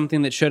is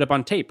something that showed up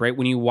on tape, right?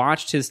 When you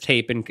watched his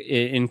tape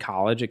in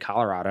college at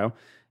Colorado,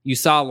 you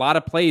saw a lot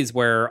of plays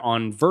where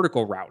on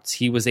vertical routes,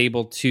 he was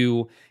able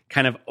to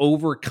kind of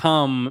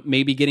overcome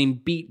maybe getting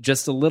beat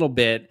just a little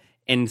bit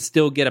and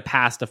still get a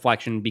pass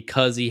deflection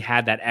because he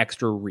had that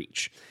extra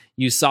reach.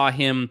 You saw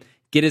him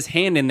get his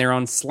hand in there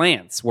on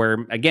slants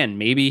where, again,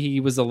 maybe he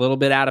was a little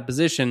bit out of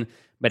position,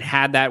 but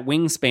had that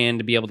wingspan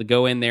to be able to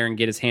go in there and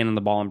get his hand on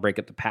the ball and break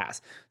up the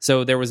pass.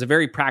 So there was a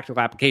very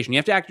practical application. You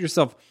have to ask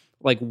yourself,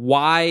 like,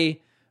 why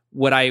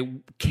would I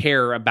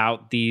care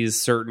about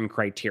these certain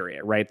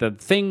criteria, right? The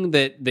thing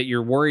that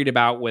you're worried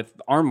about with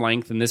arm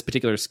length in this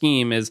particular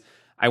scheme is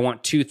I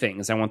want two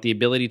things. I want the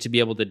ability to be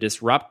able to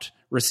disrupt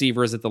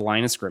receivers at the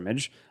line of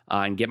scrimmage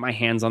and get my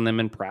hands on them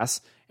and press.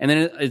 And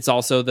then it's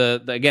also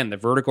the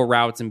vertical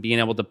routes and being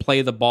able to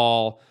play the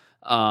ball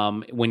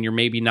when you're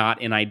maybe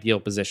not in ideal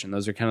position.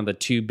 Those are kind of the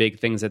two big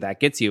things that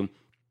gets you.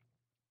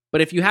 But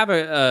if you have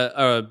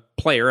a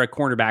player, a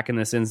cornerback in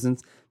this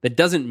instance, that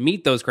doesn't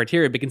meet those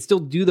criteria, but can still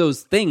do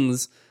those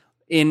things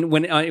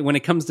when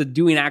it comes to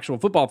doing actual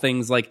football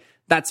things, like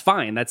that's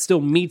fine. That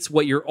still meets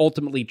what you're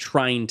ultimately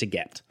trying to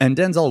get. And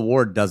Denzel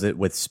Ward does it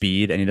with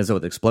speed, and he does it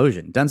with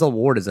explosion. Denzel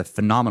Ward is a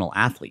phenomenal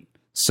athlete.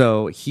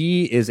 So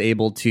he is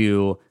able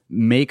to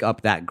make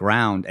up that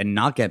ground and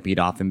not get beat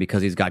off him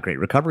because he's got great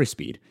recovery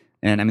speed.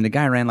 And I mean, the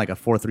guy ran like a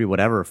 4.3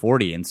 whatever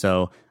 40, and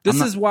so this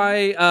is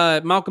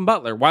why Malcolm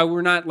Butler, why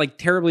we're not like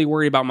terribly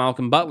worried about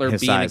Malcolm Butler being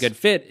size. a good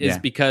fit, is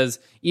because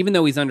even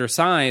though he's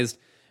undersized,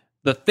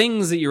 the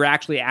things that you're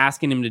actually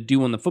asking him to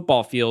do on the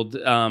football field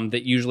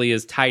that usually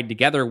is tied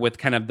together with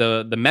kind of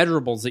the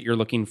measurables that you're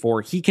looking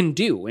for, he can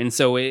do. And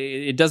so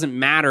it doesn't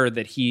matter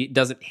that he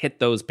doesn't hit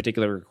those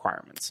particular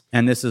requirements.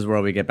 And this is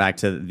where we get back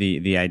to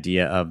the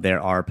idea of there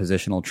are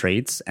positional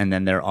traits, and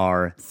then there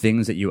are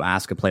things that you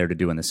ask a player to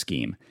do in the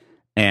scheme.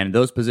 And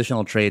those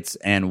positional traits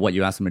and what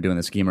you ask them to do in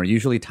the scheme are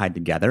usually tied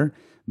together.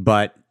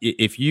 But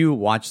if you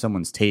watch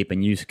someone's tape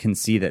and you can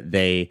see that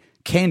they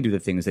can do the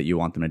things that you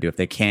want them to do, if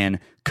they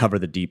can cover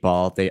the deep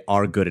ball, if they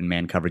are good in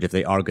man coverage, if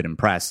they are good in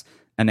press,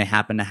 and they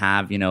happen to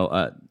have,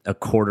 a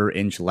quarter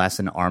inch less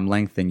in arm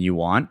length than you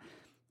want,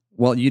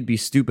 well, you'd be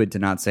stupid to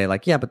not say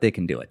like, yeah, but they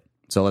can do it.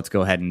 So let's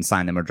go ahead and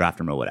sign them or draft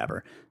them or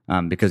whatever.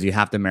 Because you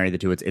have to marry the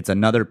two. It's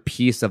another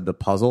piece of the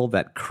puzzle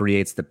that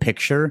creates the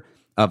picture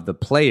of the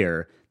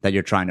player that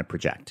you're trying to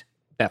project.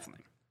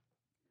 Definitely.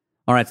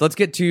 All right, so let's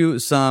get to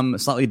some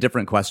slightly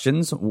different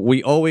questions.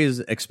 We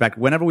always expect,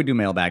 whenever we do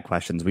mailbag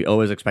questions, we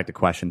always expect a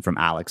question from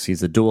Alex.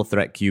 He's a dual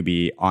threat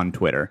QB on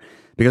Twitter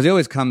because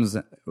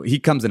he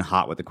comes in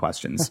hot with the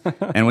questions.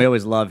 And we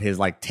always love his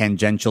like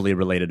tangentially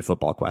related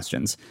football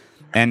questions.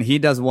 And he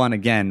does one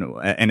again,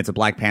 and it's a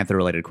Black Panther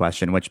related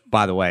question, which,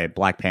 by the way,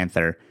 Black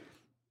Panther,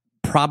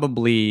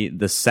 probably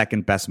the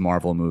second best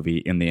Marvel movie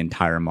in the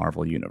entire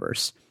Marvel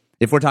universe.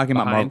 If we're talking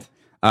about Marvel,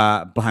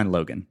 behind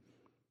Logan.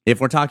 If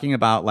we're talking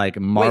about like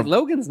Marvel, wait,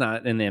 Logan's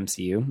not an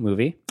MCU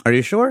movie. Are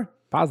you sure?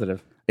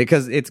 Positive.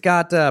 Because it's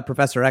got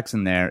Professor X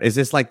in there. Is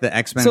this like the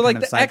X-Men? So like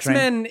the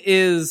X-Men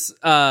is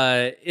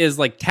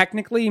like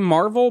technically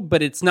Marvel,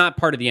 but it's not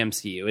part of the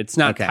MCU. It's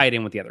not tied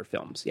in with the other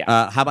films.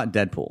 Yeah. How about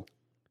Deadpool?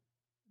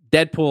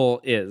 Deadpool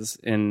is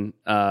in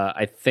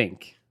I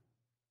think.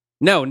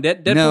 No,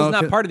 Deadpool's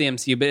not part of the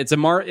MCU, but it's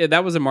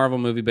that was a Marvel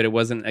movie, but it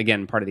wasn't,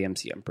 again, part of the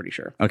MCU, I'm pretty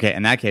sure. Okay,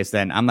 in that case,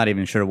 then, I'm not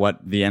even sure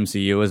what the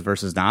MCU is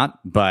versus not,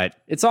 but...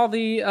 It's all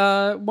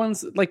the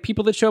ones, like,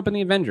 people that show up in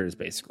the Avengers,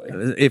 basically.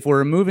 If we're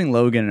removing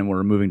Logan and we're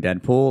removing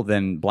Deadpool,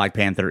 then Black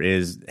Panther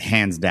is,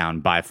 hands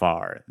down, by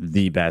far,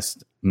 the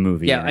best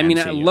movie in the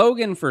MCU.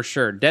 Logan for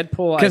sure.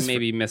 Deadpool, I may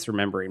be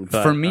misremembering.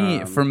 But,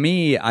 for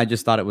me, I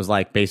just thought it was,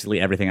 like, basically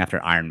everything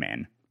after Iron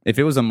Man. If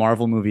it was a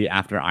Marvel movie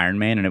after Iron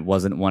Man and it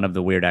wasn't one of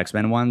the weird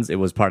X-Men ones, it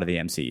was part of the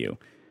MCU.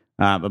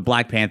 But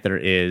Black Panther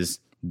is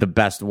the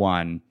best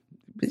one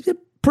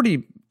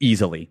pretty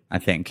easily, I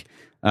think.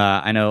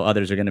 I know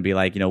others are going to be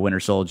like,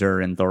 Winter Soldier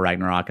and Thor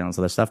Ragnarok and all this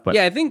other stuff. But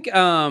yeah, I think,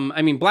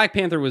 Black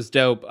Panther was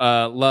dope.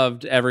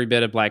 Loved every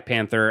bit of Black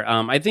Panther.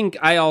 I think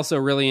I also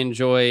really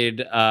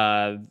enjoyed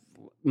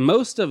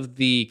most of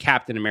the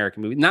Captain America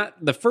movie. Not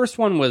the first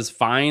one was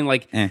fine.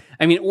 Like,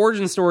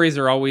 origin stories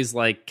are always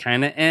like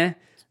kind of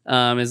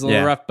is a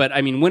little rough, but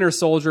Winter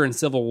Soldier and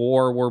Civil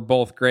War were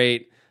both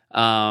great.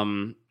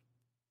 But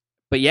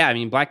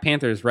yeah, Black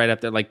Panther is right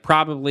up there, like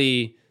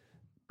probably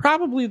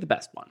the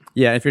best one.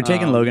 Yeah, if you're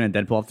taking Logan and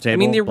Deadpool off the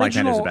table, the Black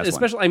Panther's the best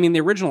especially, one.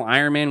 The original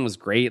Iron Man was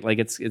great. Like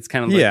it's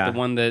kind of like the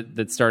one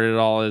that started it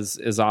all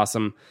is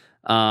awesome.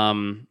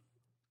 But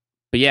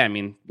yeah,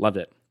 loved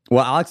it.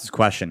 Well, Alex's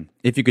question: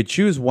 if you could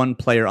choose one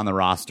player on the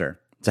roster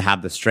to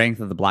have the strength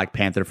of the Black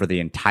Panther for the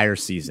entire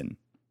season,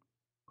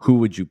 who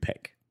would you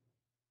pick?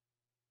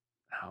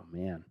 Oh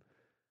man,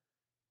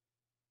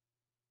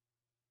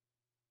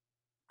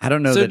 I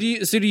don't know. So do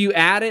you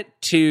add it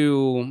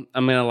to?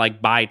 I'm gonna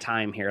like buy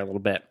time here a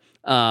little bit.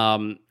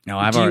 No,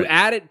 you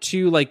add it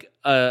to like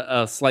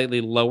a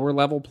slightly lower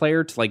level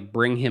player to like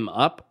bring him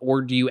up,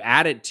 or do you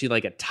add it to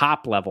like a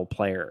top level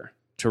player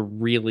to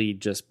really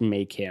just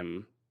make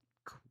him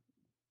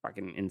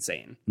fucking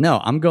insane? No,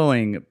 I'm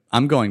going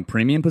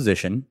premium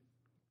position,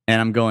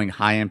 and I'm going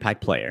high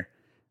impact player.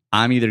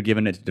 I'm either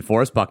giving it to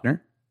DeForest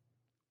Buckner.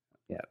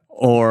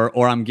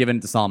 Or I'm giving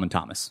it to Solomon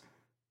Thomas.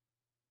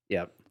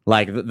 Yep.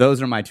 Like,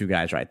 those are my two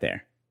guys right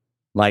there.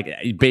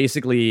 Like,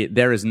 basically,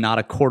 there is not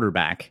a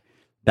quarterback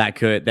a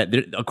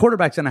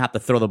quarterback's going to have to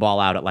throw the ball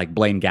out at, like,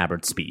 Blaine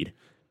Gabbert speed.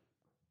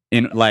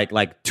 In,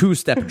 like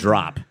two-step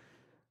drop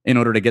in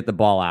order to get the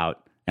ball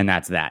out, and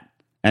that's that.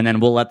 And then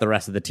we'll let the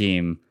rest of the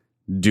team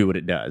do what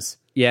it does.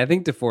 Yeah, I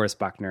think DeForest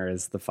Buckner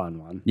is the fun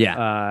one.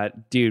 Yeah.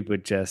 Dude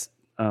would just,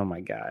 oh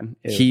my God.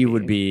 He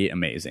would be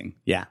amazing.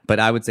 Yeah. But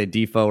I would say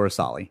Defoe or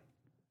Solly.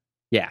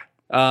 Yeah.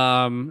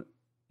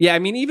 Yeah,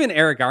 even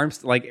Eric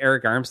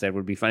Armstead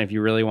would be fun if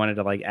you really wanted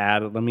to like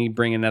add, let me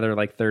bring another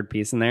like third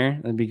piece in there.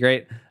 That'd be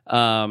great.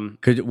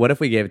 What if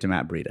we gave it to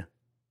Matt Breida?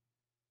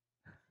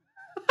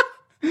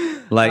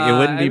 Like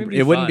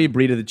it wouldn't be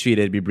Breida the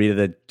cheetah, it'd be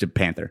Breida the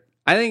Panther.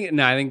 I think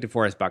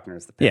DeForest Buckner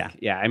is the pick.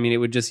 Yeah. I mean, it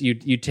would just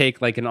you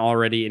take like an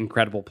already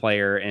incredible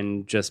player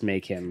and just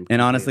make him.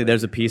 And honestly,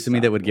 there's a piece of me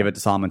that would give it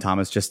to Solomon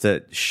Thomas just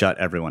to shut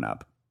everyone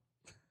up.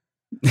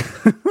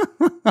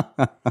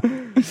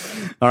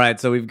 All right,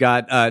 so we've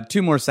got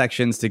 2 more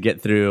sections to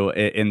get through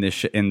in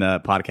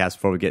the podcast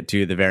before we get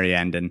to the very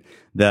end, and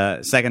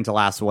the second to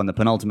last one, the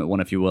penultimate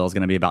one, if you will, is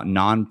going to be about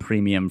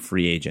non-premium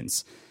free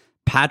agents.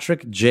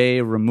 Patrick J.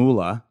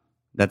 Ramula,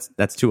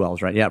 that's 2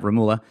 L's, right? Yeah,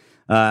 Ramula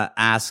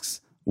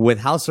asks, with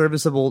how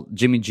serviceable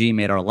Jimmy G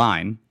made our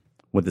line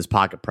with his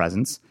pocket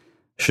presence,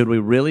 should we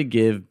really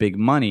give big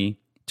money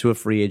to a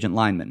free agent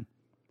lineman?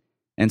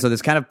 And so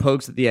this kind of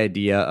pokes at the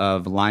idea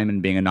of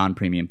lineman being a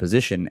non-premium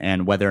position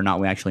and whether or not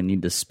we actually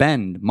need to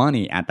spend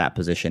money at that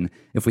position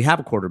if we have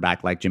a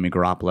quarterback like Jimmy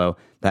Garoppolo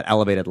that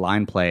elevated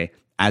line play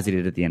as he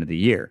did at the end of the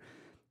year.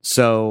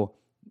 So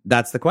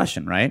that's the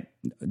question, right?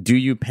 Do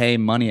you pay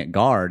money at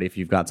guard if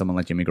you've got someone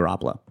like Jimmy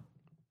Garoppolo?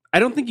 I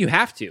don't think you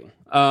have to.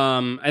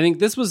 I think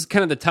this was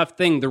kind of the tough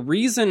thing. The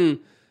reason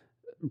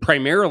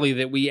primarily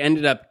that we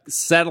ended up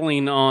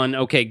settling on,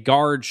 okay,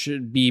 guard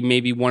should be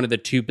maybe one of the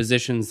 2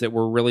 positions that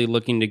we're really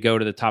looking to go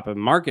to the top of the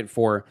market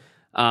for,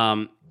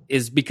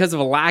 is because of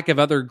a lack of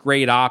other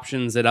great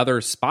options at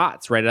other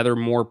spots, right? Other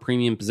more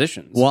premium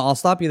positions. Well, I'll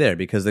stop you there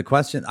because the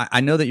question,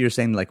 I know that you're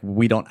saying like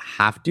we don't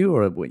have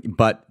to,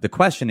 but the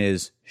question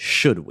is,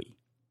 should we?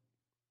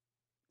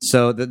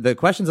 So the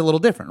question's a little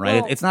different,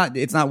 right? Well,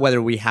 it's not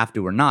whether we have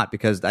to or not,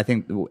 because I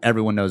think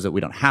everyone knows that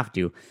we don't have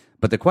to.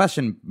 But the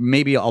question,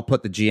 maybe I'll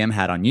put the GM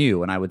hat on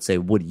you, and I would say,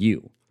 would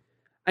you?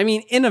 I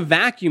mean, in a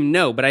vacuum,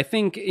 no. But I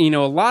think a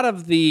lot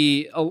of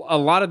the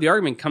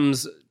argument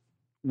comes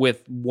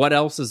with what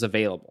else is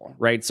available,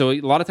 right? So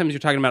a lot of times you're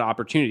talking about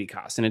opportunity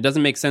cost, and it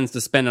doesn't make sense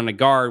to spend on a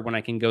guard when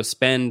I can go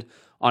spend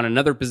on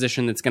another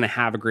position that's going to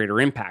have a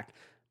greater impact.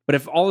 But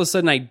if all of a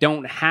sudden I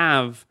don't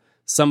have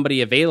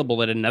somebody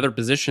available at another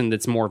position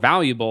that's more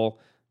valuable,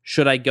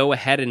 should I go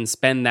ahead and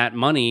spend that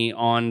money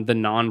on the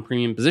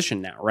non-premium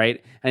position now,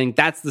 right? I think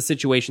that's the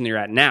situation that you're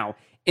at now.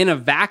 In a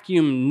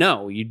vacuum,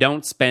 no, you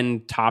don't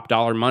spend top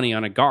dollar money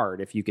on a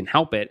guard if you can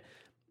help it.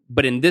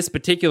 But in this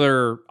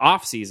particular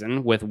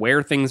offseason, with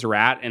where things are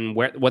at and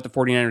what the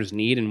 49ers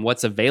need and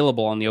what's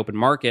available on the open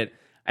market,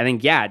 I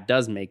think, yeah, it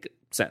does make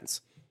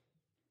sense.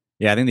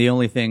 Yeah, I think the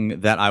only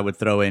thing that I would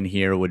throw in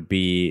here would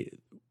be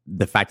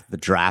the fact that the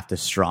draft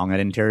is strong at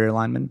interior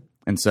linemen.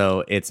 And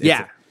so it's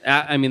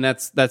I mean,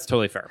 that's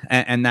totally fair.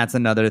 And that's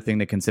another thing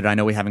to consider. I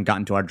know we haven't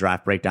gotten to our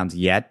draft breakdowns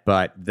yet,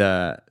 but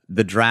the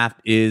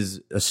draft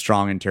is a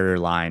strong interior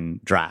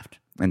line draft.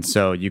 And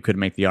so you could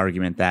make the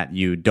argument that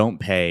you don't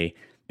pay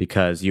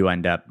because you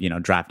end up,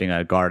 drafting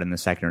a guard in the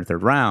 2nd or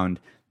 3rd round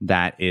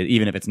that is,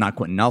 even if it's not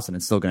Quentin Nelson,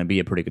 it's still going to be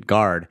a pretty good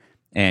guard,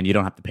 and you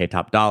don't have to pay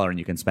top dollar, and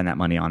you can spend that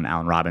money on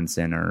Allen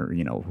Robinson or,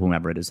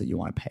 whomever it is that you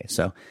want to pay.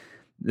 So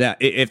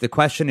if the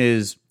question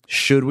is,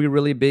 should we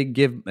really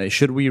give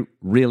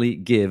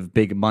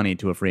big money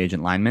to a free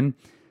agent lineman?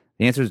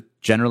 The answer is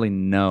generally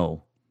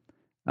no.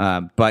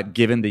 But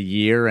given the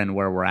year and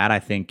where we're at, I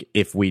think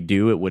if we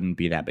do, it wouldn't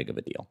be that big of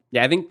a deal.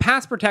 Yeah, I think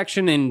pass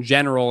protection in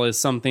general is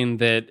something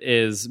that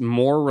is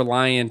more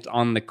reliant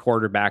on the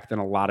quarterback than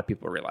a lot of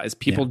people realize.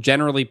 People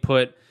generally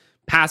put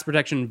pass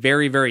protection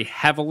very, very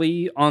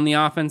heavily on the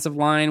offensive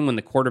line when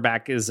the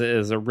quarterback is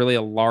a really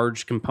a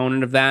large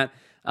component of that.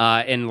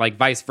 And like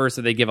vice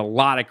versa, they give a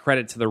lot of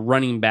credit to the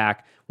running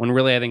back when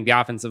really I think the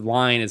offensive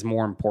line is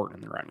more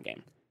important in the run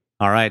game.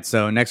 All right,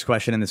 so next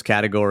question in this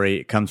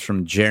category comes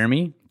from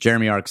Jeremy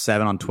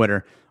Arc7 on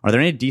Twitter. Are there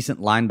any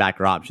decent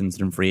linebacker options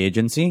in free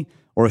agency,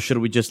 or should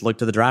we just look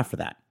to the draft for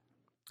that?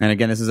 And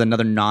again, this is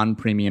another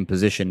non-premium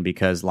position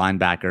because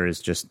linebacker is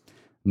just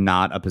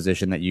not a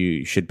position that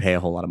you should pay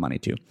a whole lot of money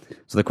to.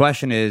 So the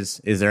question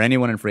is there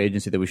anyone in free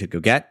agency that we should go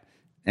get,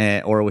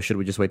 or should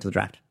we just wait till the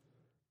draft?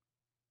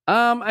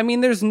 I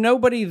mean, there's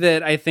nobody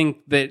that I think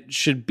that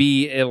should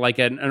be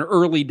an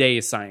early day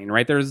sign,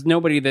 right? There's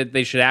nobody that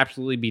they should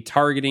absolutely be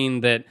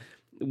targeting that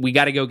we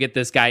got to go get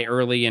this guy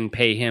early and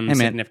pay him a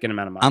significant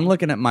amount of money. I'm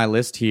looking at my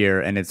list here,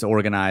 and it's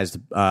organized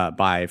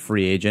by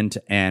free agent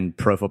and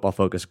Pro Football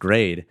Focus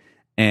grade.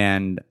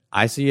 And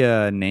I see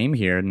a name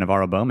here,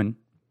 Navarro Bowman.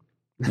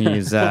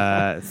 He's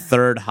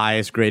 3rd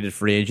highest graded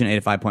free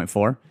agent,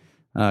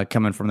 85.4,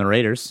 coming from the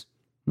Raiders.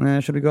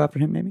 Should we go after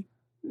him, maybe?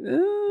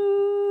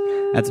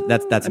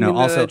 That's no.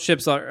 Also, that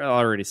ship's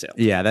already sailed.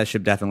 Yeah, that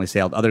ship definitely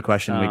sailed. Other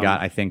question we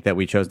got, I think that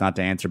we chose not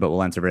to answer, but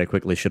we'll answer very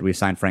quickly. Should we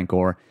sign Frank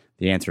Gore?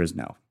 The answer is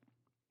no.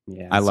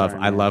 Yeah, I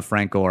love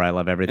Frank Gore. I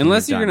love everything.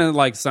 Unless you're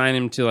gonna sign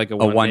him to a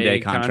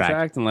one-day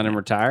contract and let him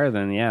retire,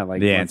 then the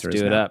answer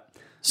is no.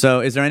 So,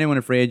 is there anyone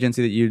in free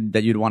agency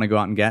that you'd want to go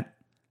out and get?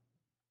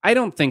 I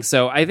don't think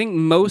so. I think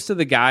most of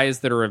the guys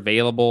that are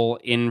available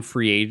in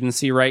free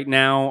agency right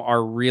now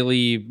are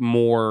really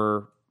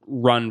more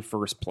run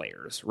first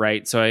players,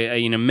 right? So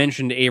I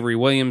mentioned Avery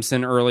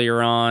Williamson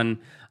earlier on.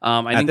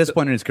 I think this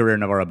point in his career,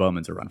 Navarro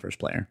Bowman's a run first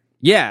player.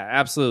 Yeah,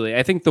 absolutely.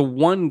 I think the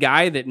one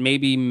guy that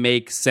maybe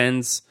makes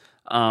sense,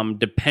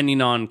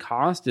 depending on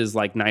cost, is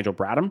like Nigel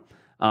Bradham.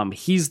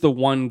 He's the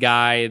one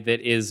guy that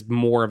is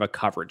more of a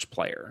coverage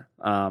player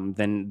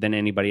than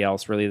anybody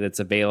else really that's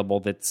available.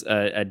 That's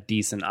a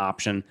decent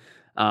option.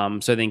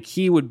 So I think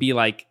he would be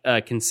like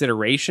a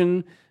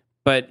consideration,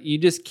 but you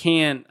just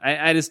can't.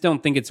 I just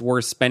don't think it's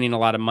worth spending a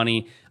lot of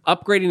money.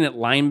 Upgrading at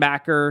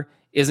linebacker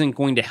isn't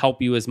going to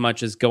help you as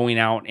much as going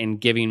out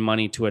and giving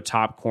money to a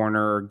top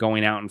corner or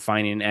going out and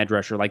finding an edge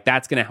rusher. Like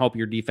that's going to help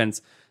your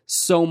defense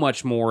so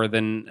much more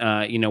than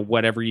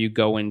whatever you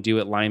go and do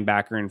at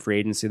linebacker in free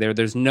agency.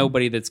 There's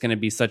nobody that's going to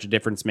be such a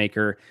difference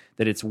maker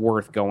that it's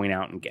worth going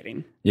out and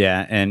getting.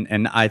 Yeah,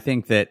 and I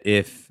think that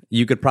if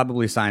you could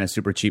probably sign a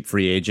super cheap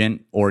free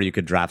agent, or you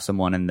could draft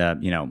someone in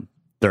the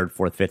third,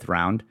 fourth, fifth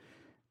round.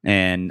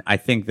 And I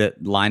think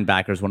that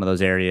linebacker is one of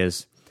those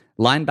areas.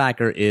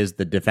 Linebacker is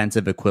the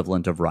defensive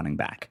equivalent of running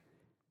back.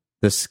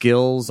 The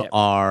skills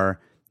are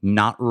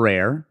not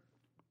rare,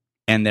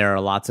 and there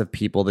are lots of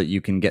people that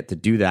you can get to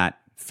do that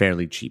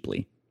fairly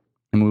cheaply.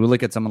 And when we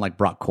look at someone like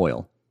Brock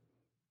Coyle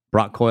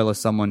is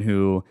someone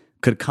who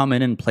could come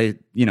in and play,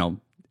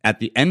 at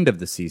the end of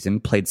the season,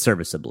 played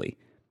serviceably,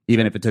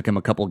 even if it took him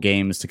a couple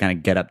games to kind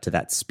of get up to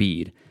that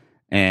speed.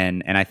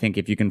 And I think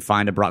if you can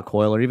find a Brock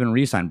Coyle or even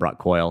re-sign Brock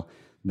Coyle,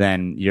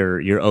 then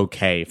you're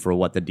okay for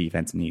what the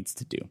defense needs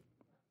to do.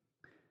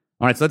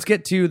 All right, so let's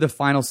get to the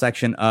final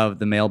section of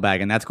the mailbag,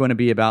 and that's going to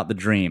be about the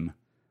dream.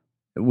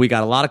 We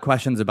got a lot of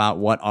questions about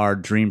what our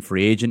dream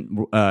free agent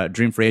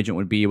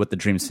would be, what the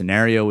dream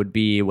scenario would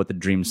be, what the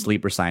dream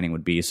sleeper signing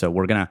would be. So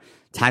we're going to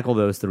tackle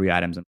those three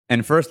items.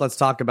 And first, let's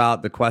talk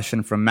about the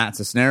question from Matt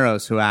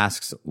Cisneros, who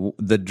asks,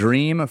 the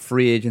dream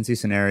free agency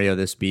scenario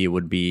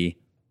would be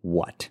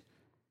what?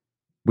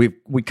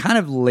 We kind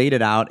of laid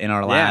it out in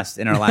our last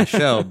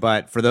show,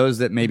 but for those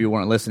that maybe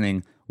weren't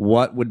listening,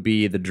 what would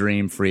be the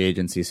dream free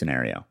agency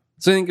scenario?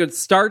 So I think it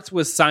starts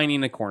with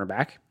signing a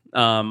cornerback.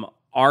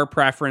 Our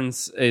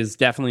preference is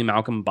definitely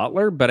Malcolm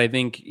Butler, but I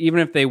think even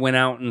if they went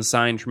out and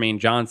signed Tremaine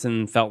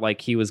Johnson, felt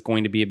like he was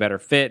going to be a better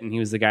fit and he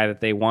was the guy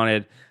that they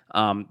wanted,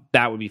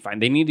 that would be fine.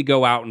 They need to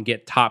go out and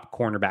get top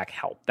cornerback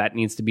help. That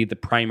needs to be the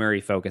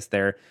primary focus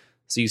there.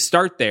 So you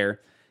start there.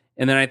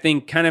 And then I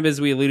think kind of as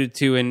we alluded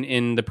to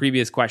in the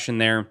previous question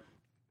there,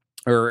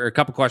 or a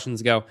couple questions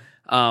ago,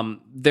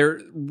 they're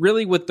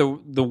really with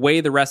the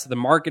way the rest of the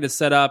market is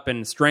set up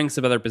and strengths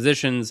of other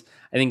positions.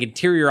 I think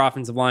interior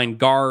offensive line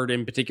guard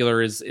in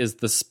particular is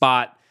the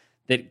spot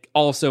that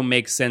also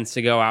makes sense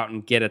to go out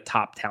and get a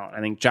top talent. I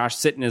think Josh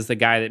Sitton is the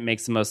guy that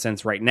makes the most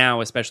sense right now,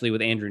 especially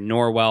with Andrew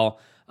Norwell.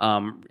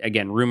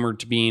 Again, rumored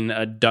to being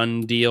a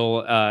done deal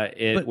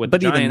with the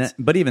Giants.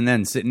 But even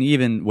then, Sitton,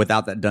 even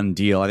without that done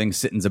deal, I think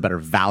Sitton's a better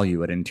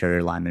value at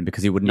interior lineman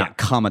because he would not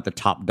come at the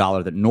top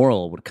dollar that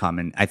Norwell would come.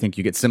 And I think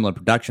you get similar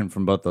production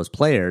from both those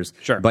players,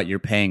 but you're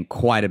paying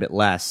quite a bit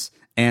less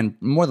and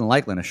more than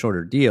likely in a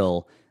shorter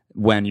deal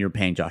when you're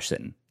paying Josh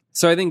Sitton.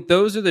 So I think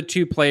those are the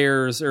two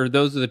players, or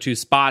those are the two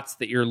spots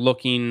that you're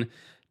looking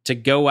to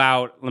go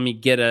out. Let me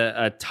get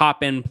a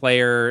top end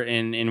player,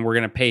 and we're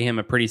going to pay him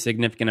a pretty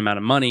significant amount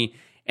of money.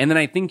 And then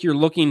I think you're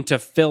looking to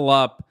fill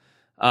up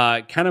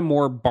kind of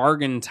more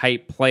bargain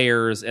type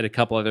players at a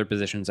couple other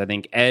positions. I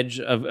think edge,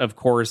 of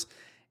course,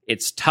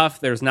 it's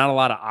tough. There's not a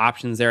lot of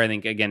options there. I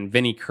think, again,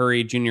 Vinny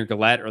Curry, Junior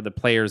Gillette are the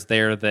players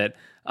there that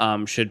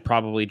should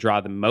probably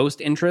draw the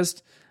most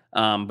interest.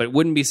 But it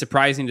wouldn't be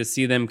surprising to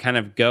see them kind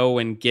of go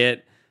and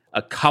get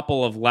a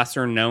couple of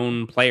lesser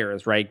known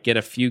players, right? Get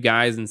a few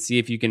guys and see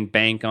if you can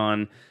bank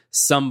on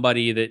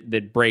somebody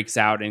that breaks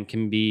out and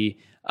can be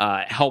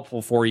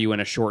helpful for you in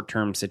a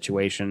short-term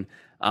situation.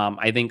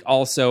 I think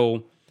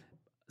also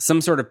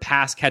some sort of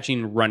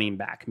pass-catching running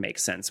back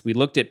makes sense. We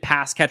looked at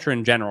pass catcher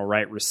in general,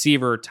 right?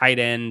 Receiver, tight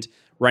end,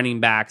 running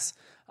backs.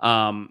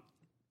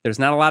 There's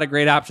not a lot of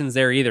great options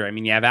there either. I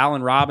mean, you have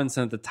Allen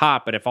Robinson at the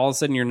top, but if all of a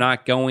sudden you're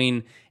not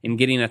going and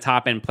getting a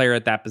top-end player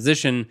at that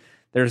position,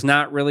 there's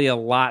not really a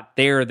lot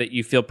there that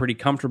you feel pretty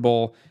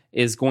comfortable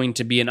is going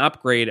to be an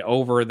upgrade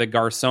over the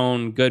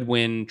Garcon,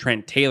 Goodwin,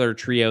 Trent Taylor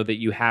trio that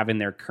you have in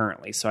there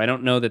currently. So I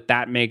don't know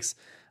that makes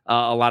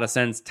a lot of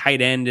sense.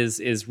 Tight end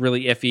is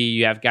really iffy.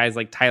 You have guys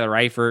like Tyler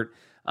Eifert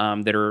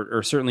that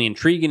are certainly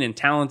intriguing and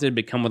talented,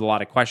 but come with a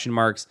lot of question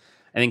marks.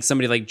 I think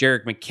somebody like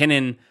Jerick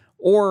McKinnon,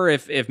 or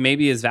if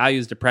maybe his value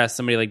is depressed,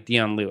 somebody like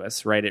Dion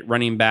Lewis, right, at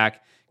running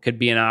back could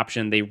be an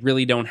option. They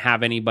really don't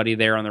have anybody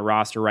there on the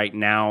roster right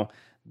now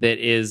that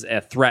is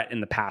a threat in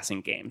the passing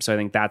game. So I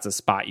think that's a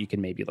spot you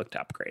can maybe look to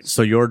upgrade.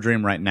 So your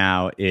dream right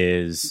now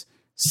is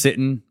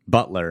Sitton,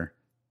 Butler,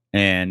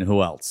 and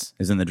who else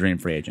is in the dream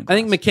free agent class?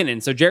 I think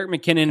McKinnon. So Jerick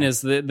McKinnon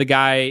is the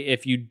guy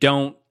if you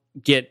don't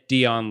get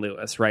Dion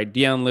Lewis, right?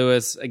 Dion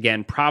Lewis,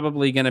 again,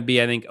 probably going to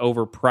be, I think,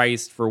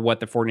 overpriced for what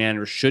the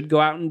 49ers should go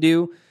out and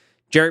do.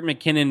 Jerick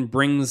McKinnon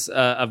brings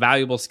a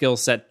valuable skill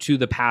set to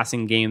the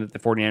passing game that the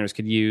 49ers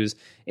could use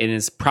and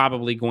is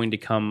probably going to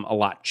come a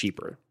lot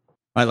cheaper.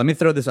 All right, let me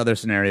throw this other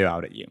scenario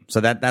out at you.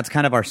 So that's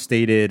kind of our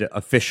stated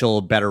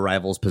official better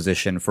rivals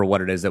position for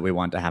what it is that we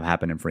want to have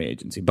happen in free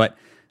agency. But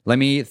let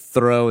me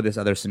throw this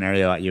other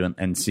scenario at you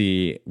and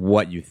see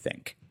what you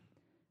think.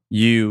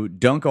 You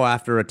don't go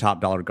after a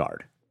top dollar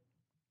guard.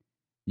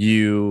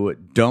 you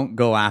don't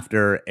go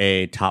after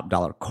a top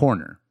dollar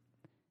corner.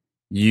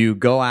 You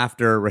go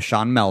after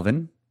Rashawn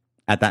Melvin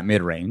at that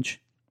mid-range,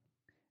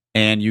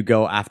 and you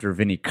go after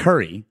Vinny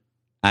Curry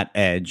at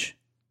edge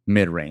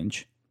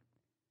mid-range.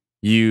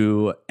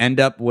 You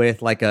end up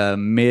with like a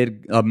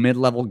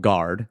mid-level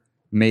guard,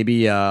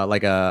 maybe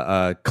like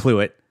a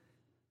Cluett,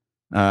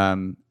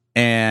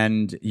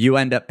 and you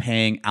end up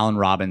paying Allen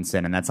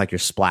Robinson, and that's like your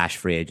splash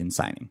free agent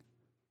signing.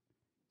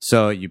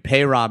 So you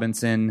pay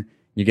Robinson,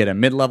 you get a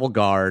mid-level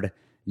guard,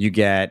 you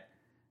get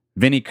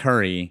Vinny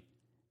Curry,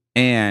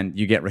 and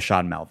you get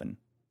Rashawn Melvin.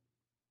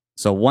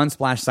 So one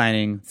splash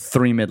signing,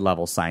 3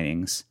 mid-level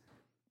signings,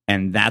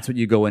 and that's what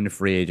you go into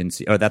free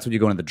agency, or that's what you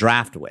go into the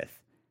draft with,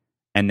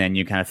 and then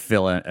you kind of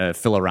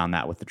fill around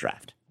that with the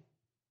draft.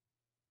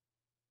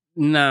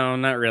 No,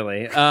 not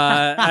really.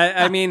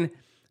 I mean,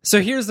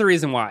 so here's the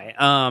reason why.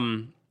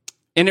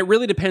 And it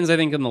really depends, I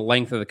think, on the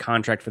length of the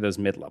contract for those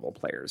mid-level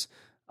players.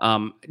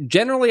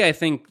 Generally, I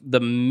think the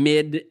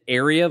mid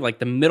area, like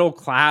the middle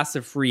class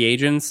of free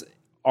agents,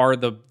 are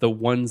the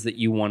ones that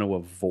you want to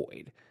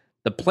avoid.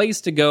 The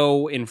place to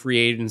go in free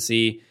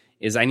agency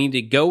is I need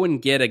to go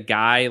and get a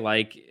guy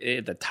like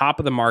at the top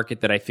of the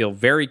market that I feel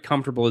very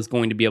comfortable is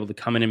going to be able to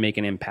come in and make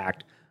an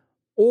impact.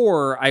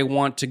 Or I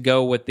want to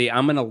go with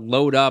I'm going to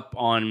load up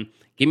on,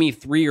 give me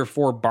 3 or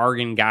 4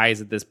 bargain guys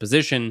at this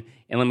position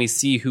and let me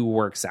see who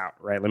works out,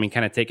 right? Let me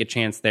kind of take a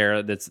chance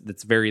there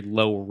that's very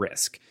low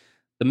risk.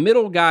 The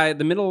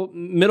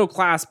middle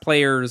class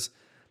players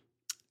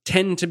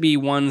tend to be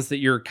ones that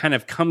you're kind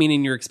of coming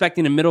in, you're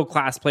expecting a middle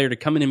class player to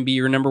come in and be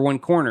your number 1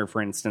 corner,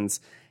 for instance.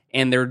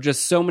 And there are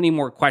just so many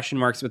more question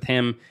marks with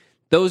him.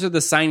 Those are the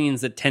signings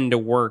that tend to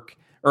work,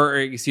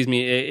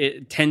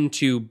 it tend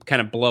to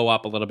kind of blow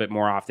up a little bit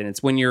more often.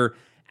 It's when you're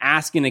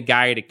asking a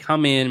guy to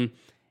come in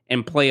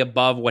and play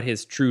above what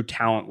his true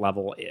talent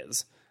level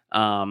is.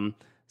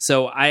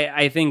 So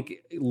I think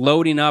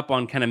loading up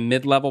on kind of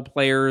mid-level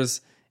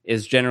players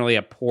is generally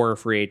a poor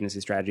free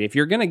agency strategy. If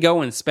you're going to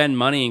go and spend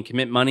money and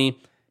commit money,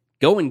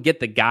 go and get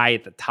the guy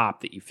at the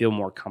top that you feel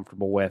more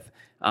comfortable with.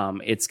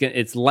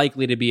 It's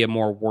likely to be a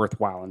more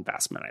worthwhile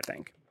investment, I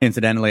think.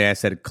 Incidentally, I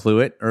said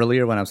Cluett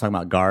earlier when I was talking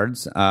about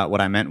guards.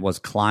 What I meant was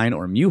Klein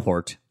or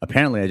Muhort.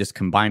 Apparently, I just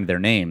combined their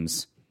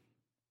names.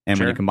 And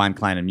Sure. when you combine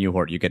Klein and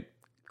Muhort, you get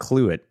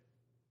Cluett,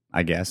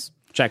 I guess.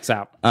 Checks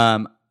out.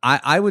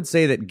 I would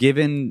say that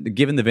given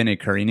the Vinny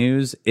Curry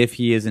news, if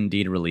he is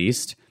indeed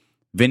released,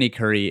 Vinny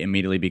Curry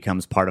immediately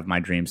becomes part of my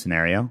dream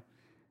scenario.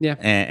 Yeah.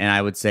 And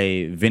I would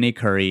say Vinny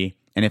Curry,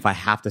 and if I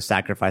have to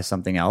sacrifice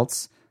something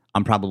else,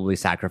 I'm probably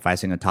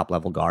sacrificing a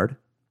top-level guard.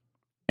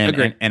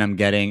 And I'm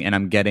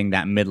getting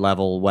that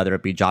mid-level, whether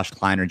it be Josh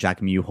Klein or Jack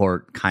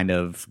Muhort kind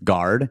of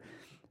guard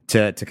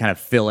to kind of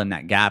fill in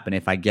that gap. And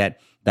if I get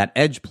that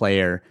edge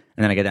player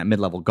and then I get that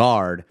mid-level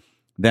guard,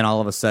 then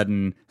all of a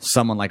sudden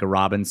someone like a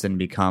Robinson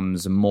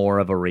becomes more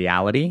of a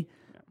reality,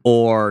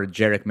 or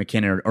Jerick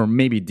McKinnon, or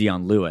maybe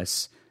Dion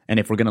Lewis. And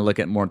if we're going to look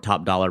at more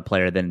top dollar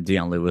player, then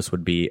Dion Lewis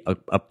would be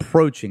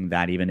approaching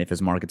that, even if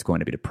his market's going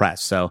to be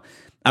depressed. So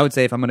I would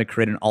say if I'm going to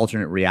create an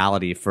alternate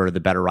reality for the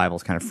better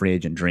rivals kind of free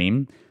agent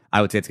dream,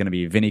 I would say it's going to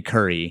be Vinny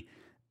Curry,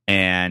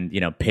 and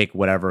pick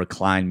whatever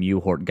Klein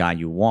Muhort guy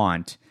you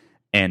want,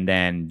 and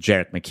then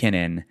Jerick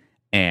McKinnon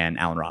and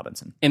Allen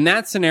Robinson. In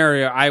that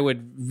scenario, I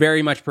would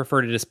very much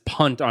prefer to just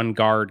punt on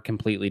guard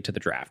completely to the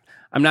draft.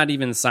 I'm not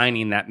even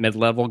signing that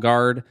mid-level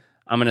guard.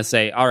 I'm going to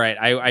say, all right,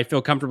 I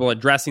feel comfortable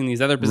addressing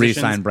these other positions.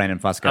 Re-sign Brandon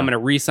Fusco. I'm going to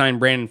re-sign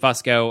Brandon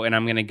Fusco, and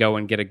I'm going to go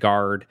and get a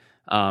guard,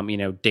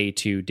 day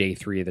 2, day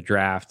 3 of the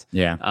draft.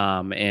 Yeah.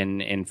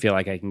 And feel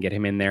like I can get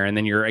him in there. And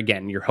then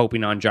you're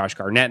hoping on Josh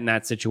Garnett in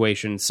that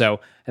situation. So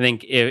I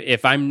think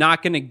if I'm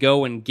not going to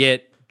go and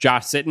get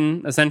Josh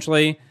Sitton,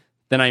 essentially,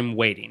 then I'm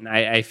waiting.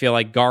 I feel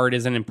like guard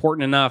isn't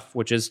important enough,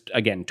 which is,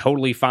 again,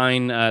 totally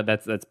fine.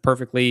 That's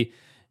perfectly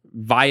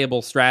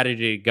viable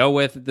strategy to go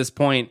with at this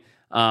point.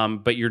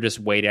 But you're just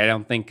waiting. I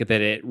don't think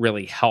that it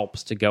really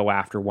helps to go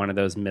after one of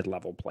those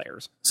mid-level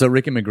players. So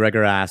Ricky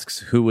McGregor asks,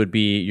 who would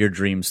be your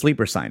dream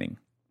sleeper signing?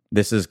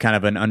 This is kind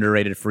of an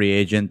underrated free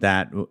agent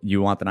that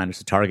you want the Niners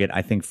to target.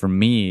 I think for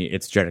me,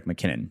 it's Jerick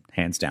McKinnon,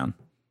 hands down.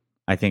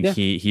 I think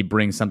he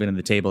brings something to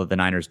the table that the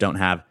Niners don't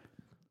have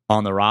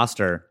on the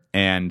roster,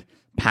 and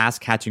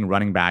pass-catching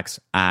running backs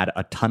add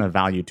a ton of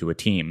value to a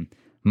team,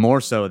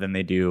 more so than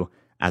they do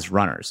as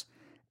runners.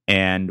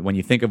 And when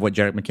you think of what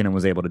Jerick McKinnon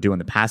was able to do in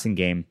the passing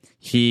game,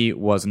 he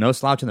was no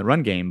slouch in the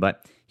run game,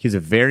 but he's a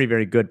very,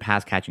 very good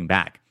pass-catching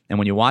back. And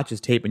when you watch his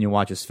tape and you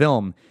watch his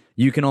film,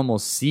 you can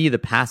almost see the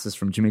passes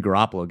from Jimmy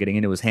Garoppolo getting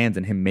into his hands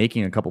and him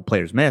making a couple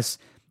players miss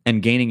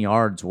and gaining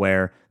yards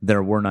where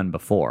there were none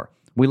before.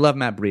 We love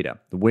Matt Breida.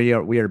 We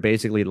are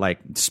basically like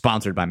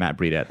sponsored by Matt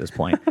Breida at this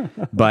point.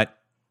 But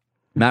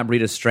Matt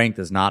Breida's strength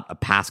is not a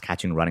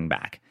pass-catching running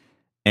back.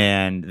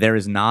 And there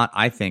is not,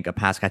 I think, a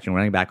pass-catching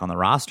running back on the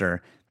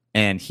roster.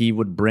 And he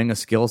would bring a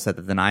skill set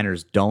that the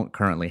Niners don't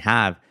currently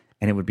have.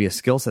 And it would be a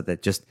skill set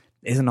that just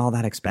isn't all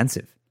that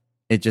expensive.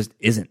 It just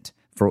isn't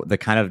for the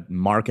kind of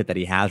market that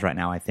he has right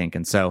now, I think.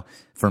 And so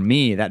for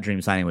me, that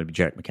dream signing would be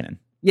Jerick McKinnon.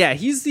 Yeah,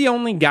 he's the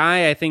only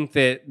guy I think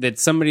that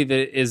somebody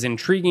that is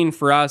intriguing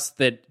for us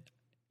that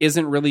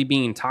isn't really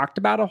being talked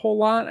about a whole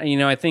lot.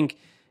 I think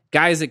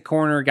guys at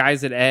corner,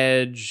 guys at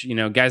edge,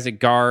 guys at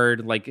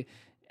guard, like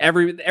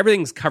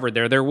everything's covered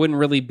there. There wouldn't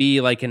really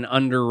be like an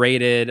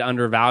underrated,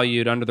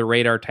 undervalued, under the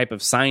radar type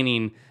of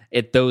signing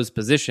at those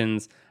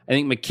positions. I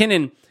think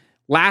McKinnon,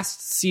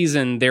 last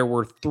season, there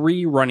were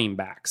 3 running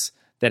backs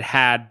that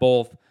had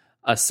both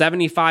a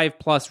 75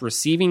 plus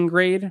receiving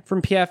grade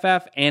from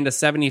PFF and a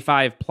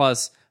 75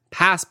 plus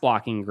pass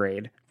blocking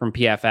grade from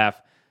PFF.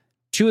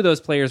 2 of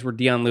those players were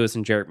Deion Lewis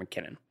and Jerick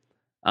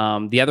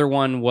McKinnon. The other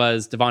one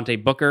was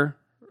Devontae Booker,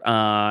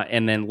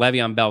 and then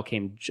Le'Veon Bell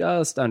came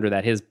just under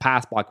that. His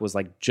pass block was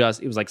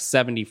it was like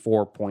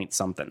 74 point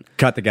something.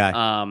 Cut the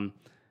guy.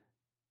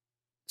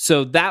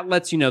 So that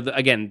lets you know that,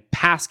 again,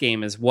 pass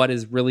game is what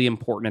is really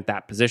important at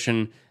that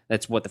position.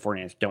 That's what the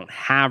 49ers don't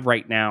have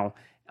right now.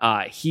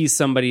 He's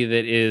somebody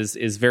that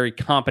is very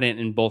competent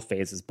in both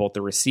phases, both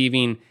the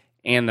receiving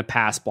and the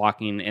pass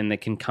blocking, and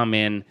that can come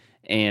in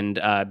and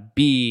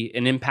be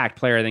an impact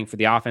player, I think, for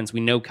the offense. We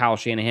know Kyle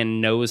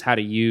Shanahan knows how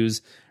to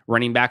use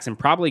running backs and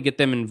probably get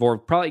them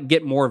involved, probably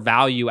get more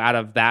value out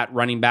of that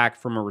running back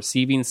from a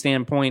receiving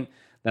standpoint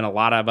than a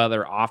lot of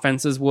other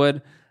offenses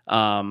would. So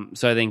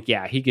I think,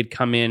 he could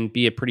come in,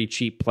 be a pretty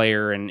cheap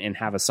player, and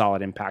have a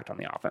solid impact on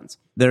the offense.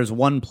 There's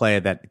one play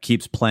that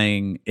keeps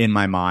playing in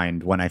my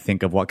mind when I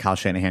think of what Kyle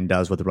Shanahan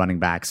does with the running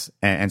backs,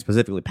 and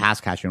specifically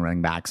pass-catching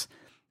running backs,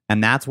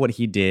 and that's what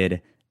he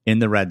did in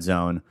the red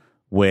zone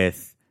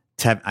with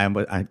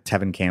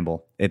Tevin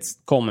Campbell. It's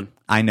Coleman.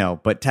 I know,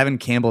 but Tevin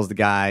Campbell's the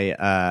guy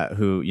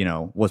who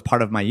was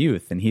part of my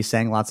youth, and he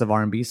sang lots of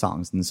R&B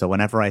songs, and so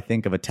whenever I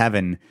think of a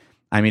Tevin,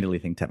 I immediately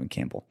think Tevin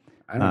Campbell.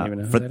 I don't even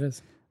know who that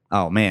is.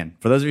 Oh, man.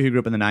 For those of you who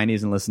grew up in the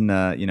 90s and listened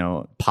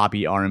to,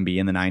 poppy R&B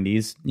in the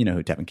 90s, you know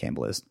who Tevin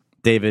Campbell is.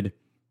 David,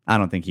 I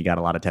don't think he got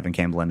a lot of Tevin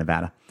Campbell in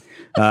Nevada.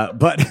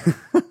 But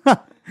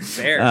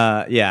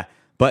fair. Yeah.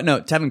 But no,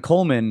 Tevin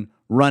Coleman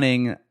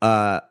running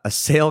a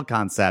sail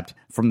concept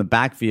from the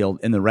backfield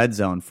in the red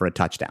zone for a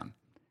touchdown.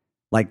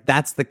 Like,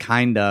 that's the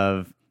kind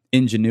of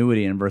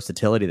ingenuity and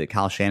versatility that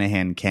Kyle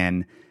Shanahan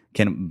can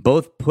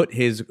both put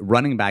his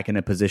running back in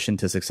a position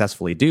to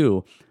successfully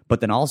do, but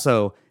then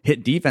also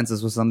hit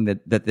defenses with something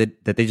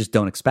that they just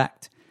don't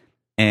expect.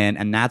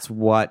 And that's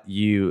what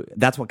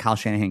Kyle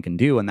Shanahan can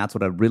do, and that's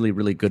what a really,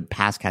 really good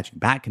pass catching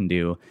back can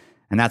do.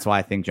 And that's why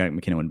I think Jerick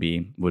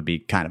McKinnon would be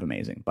kind of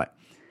amazing. But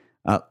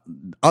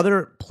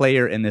other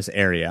player in this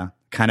area,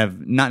 kind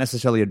of not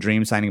necessarily a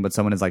dream signing, but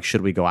someone is like,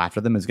 should we go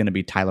after them, is going to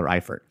be Tyler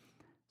Eifert.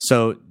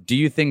 So do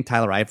you think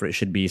Tyler Eifert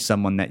should be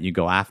someone that you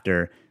go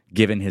after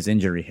given his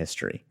injury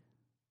history?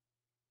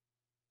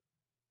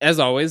 As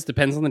always,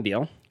 depends on the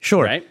deal.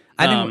 Sure. Right?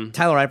 I think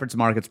Tyler Eifert's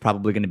market's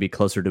probably going to be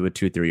closer to a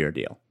 2-3 year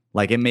deal.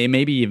 Like, it may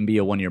maybe even be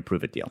a 1 year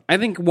prove it deal. I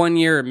think 1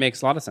 year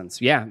makes a lot of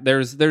sense. Yeah,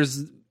 there's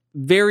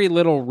very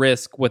little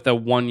risk with a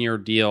 1 year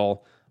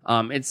deal.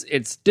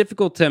 It's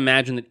difficult to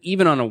imagine that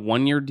even on a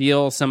 1 year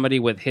deal, somebody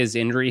with his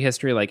injury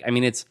history,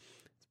 it's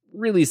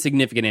really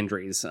significant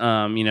injuries.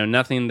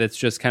 Nothing that's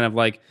just kind of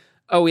like,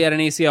 oh, we had an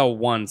ACL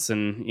once,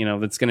 and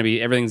that's going to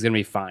be, everything's going to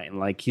be fine.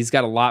 Like, he's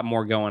got a lot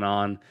more going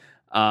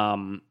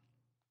on.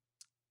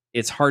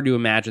 It's hard to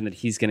imagine that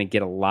he's going to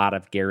get a lot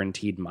of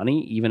guaranteed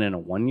money, even in a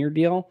 1 year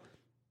deal.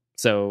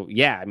 So,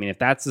 yeah, if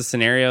that's the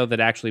scenario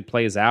that actually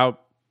plays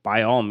out,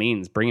 by all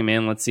means, bring him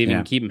in. Let's see if we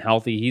can keep him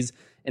healthy. He's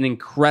an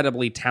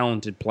incredibly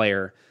talented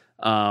player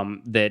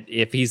that,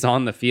 if he's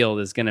on the field,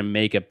 is going to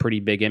make a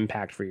pretty big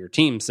impact for your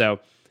team. So,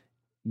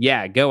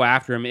 yeah, go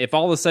after him. If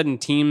all of a sudden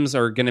teams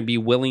are going to be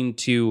willing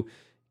to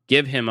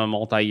give him a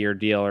multi-year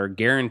deal or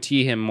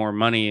guarantee him more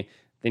money,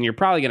 then you're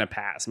probably going to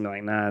pass and be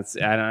like, nah,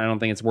 I don't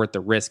think it's worth the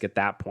risk at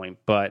that point.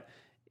 But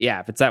yeah,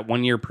 if it's that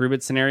 1 year prove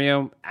it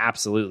scenario,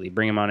 absolutely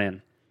bring him on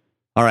in.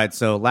 All right.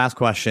 So last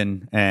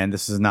question, and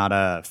this is not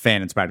a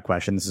fan inspired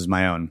question. This is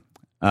my own.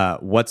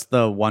 What's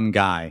the one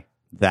guy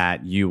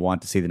that you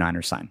want to see the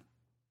Niners sign?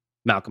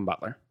 Malcolm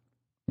Butler.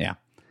 Yeah.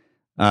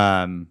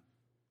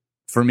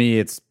 For me,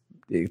 it's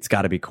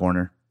got to be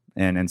corner.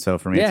 And so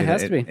for me, it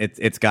has to be.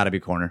 It's got to be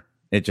corner.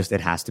 It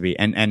has to be.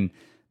 And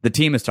the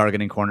team is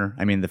targeting corner.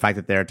 The fact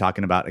that they're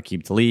talking about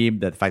Aqib Talib,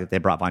 the fact that they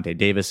brought Vontae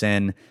Davis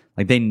in,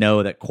 like, they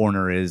know that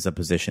corner is a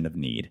position of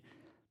need.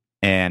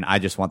 And I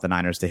just want the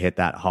Niners to hit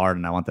that hard,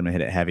 and I want them to hit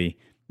it heavy.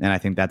 And I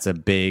think that's a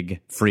big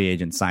free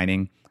agent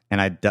signing.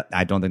 And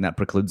I don't think that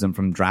precludes them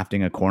from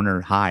drafting a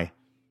corner high.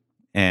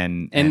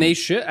 And they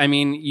should.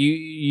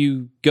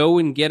 You go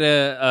and get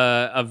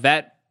a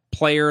vet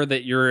player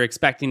that you're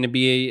expecting to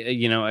be,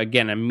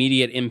 again,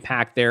 immediate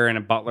impact there in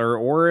a Butler,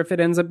 or if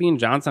it ends up being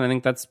Johnson, I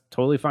think that's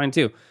totally fine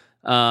too.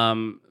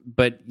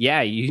 But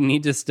yeah, you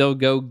need to still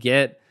go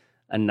get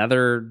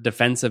another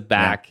defensive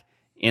back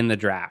in the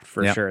draft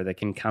for sure that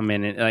can come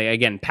in. And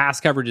again,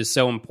 pass coverage is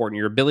so important.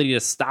 Your ability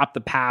to stop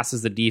the pass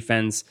as the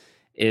defense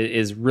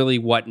is really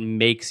what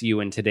makes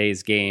you in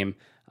today's game.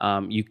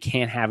 You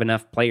can't have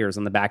enough players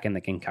on the back end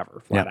that can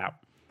cover flat out.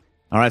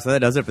 All right, so that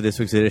does it for this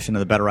week's edition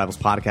of the Better Rivals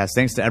podcast.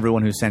 Thanks to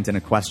everyone who sent in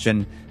a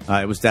question.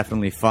 It was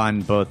definitely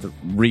fun, both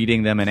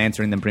reading them and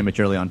answering them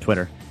prematurely on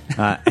Twitter,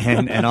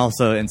 and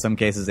also, in some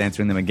cases,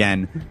 answering them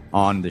again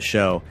on the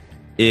show.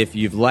 If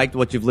you've liked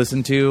what you've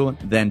listened to,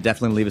 then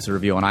definitely leave us a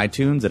review on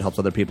iTunes. It helps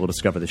other people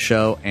discover the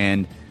show,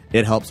 and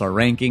it helps our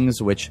rankings,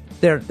 which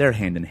they're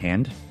hand in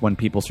hand. When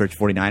people search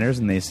 49ers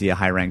and they see a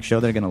high-ranked show,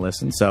 they're going to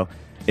listen, so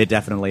it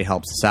definitely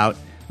helps us out.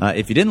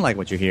 If you didn't like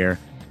what you hear,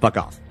 fuck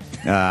off.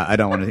 I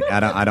don't want to.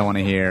 I don't want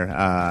to hear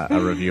a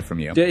review from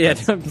you. Yeah,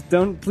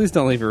 please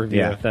don't leave a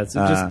review. If that's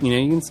just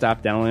you can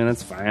stop downloading.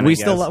 That's fine. We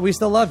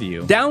still love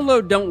you.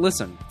 Download, don't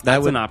listen.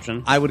 That's an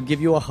option. I would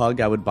give you a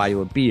hug. I would buy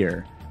you a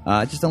beer.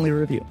 Just don't leave a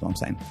review. That's all I'm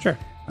saying. Sure.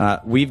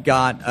 We've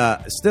got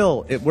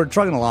we're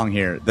trucking along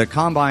here. The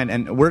combine,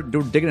 and we're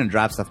digging into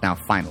draft stuff now.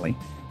 Finally,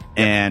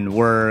 and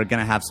we're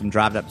gonna have some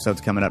draft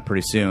episodes coming up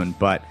pretty soon.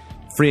 But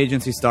free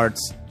agency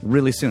starts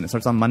really soon. It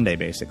starts on Monday,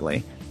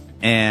 basically.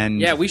 And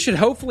yeah, we should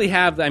hopefully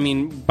have,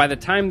 by the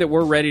time that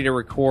we're ready to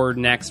record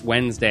next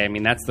Wednesday,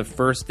 that's the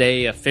first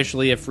day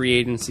officially of free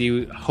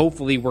agency.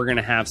 Hopefully we're going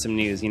to have some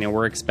news.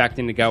 We're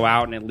expecting to go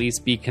out and at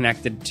least be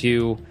connected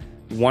to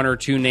one or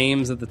two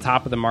names at the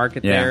top of the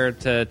market there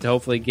to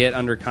hopefully get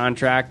under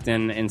contract.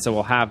 And so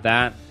we'll have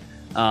that.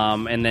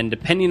 And then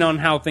depending on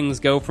how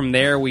things go from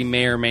there, we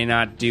may or may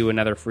not do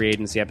another free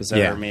agency episode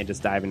or may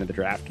just dive into the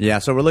draft. Yeah,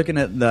 so we're looking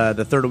at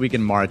the third week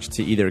in March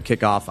to either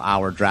kick off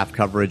our draft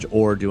coverage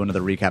or do another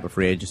recap of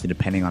free agency,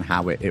 depending on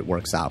how it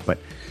works out. But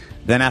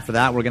then after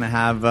that, we're going to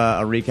have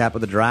a recap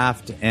of the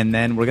draft, and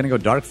then we're going to go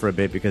dark for a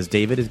bit because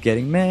David is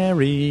getting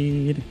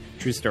married.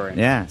 True story.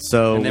 Yeah,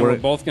 so and then we're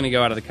both going to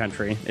go out of the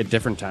country at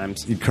different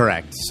times.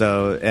 Correct.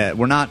 So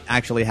we're not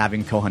actually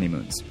having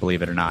co-honeymoons,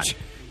 believe it or not.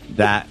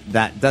 That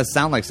does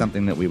sound like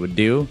something that we would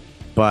do,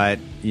 but,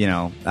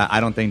 I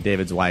don't think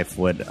David's wife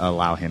would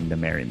allow him to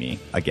marry me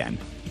again.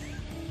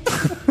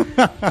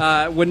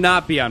 Would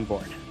not be on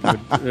board.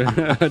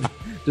 Would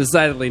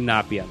decidedly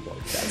not be on board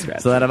with that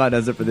strategy. So that about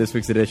does it for this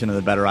week's edition of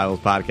the Better Rivals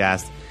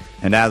podcast.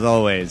 And as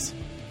always,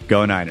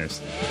 go Niners.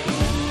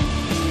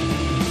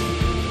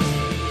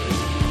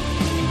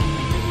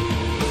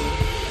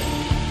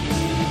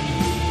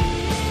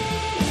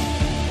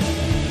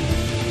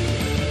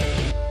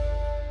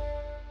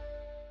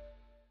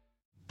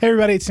 Hey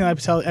everybody, it's Neil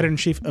Patel,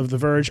 editor-in-chief of The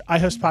Verge. I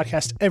host a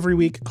podcast every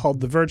week called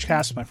The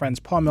Vergecast with my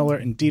friends Paul Miller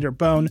and Dieter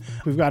Bone.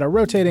 We've got a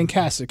rotating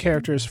cast of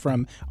characters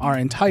from our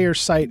entire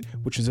site,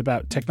 which is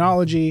about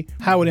technology,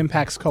 how it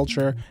impacts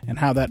culture, and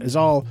how that is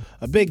all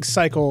a big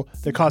cycle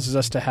that causes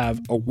us to have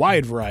a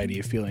wide variety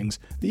of feelings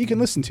that you can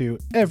listen to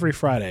every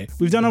Friday.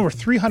 We've done over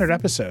 300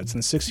 episodes in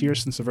the 6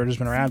 years since The Verge has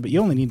been around, but you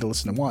only need to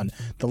listen to one,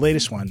 the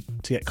latest one,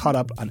 to get caught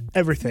up on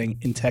everything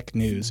in tech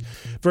news.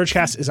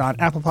 Vergecast is on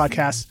Apple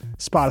Podcasts,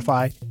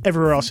 Spotify,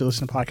 everywhere else you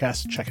listen to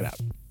podcasts. Check it out.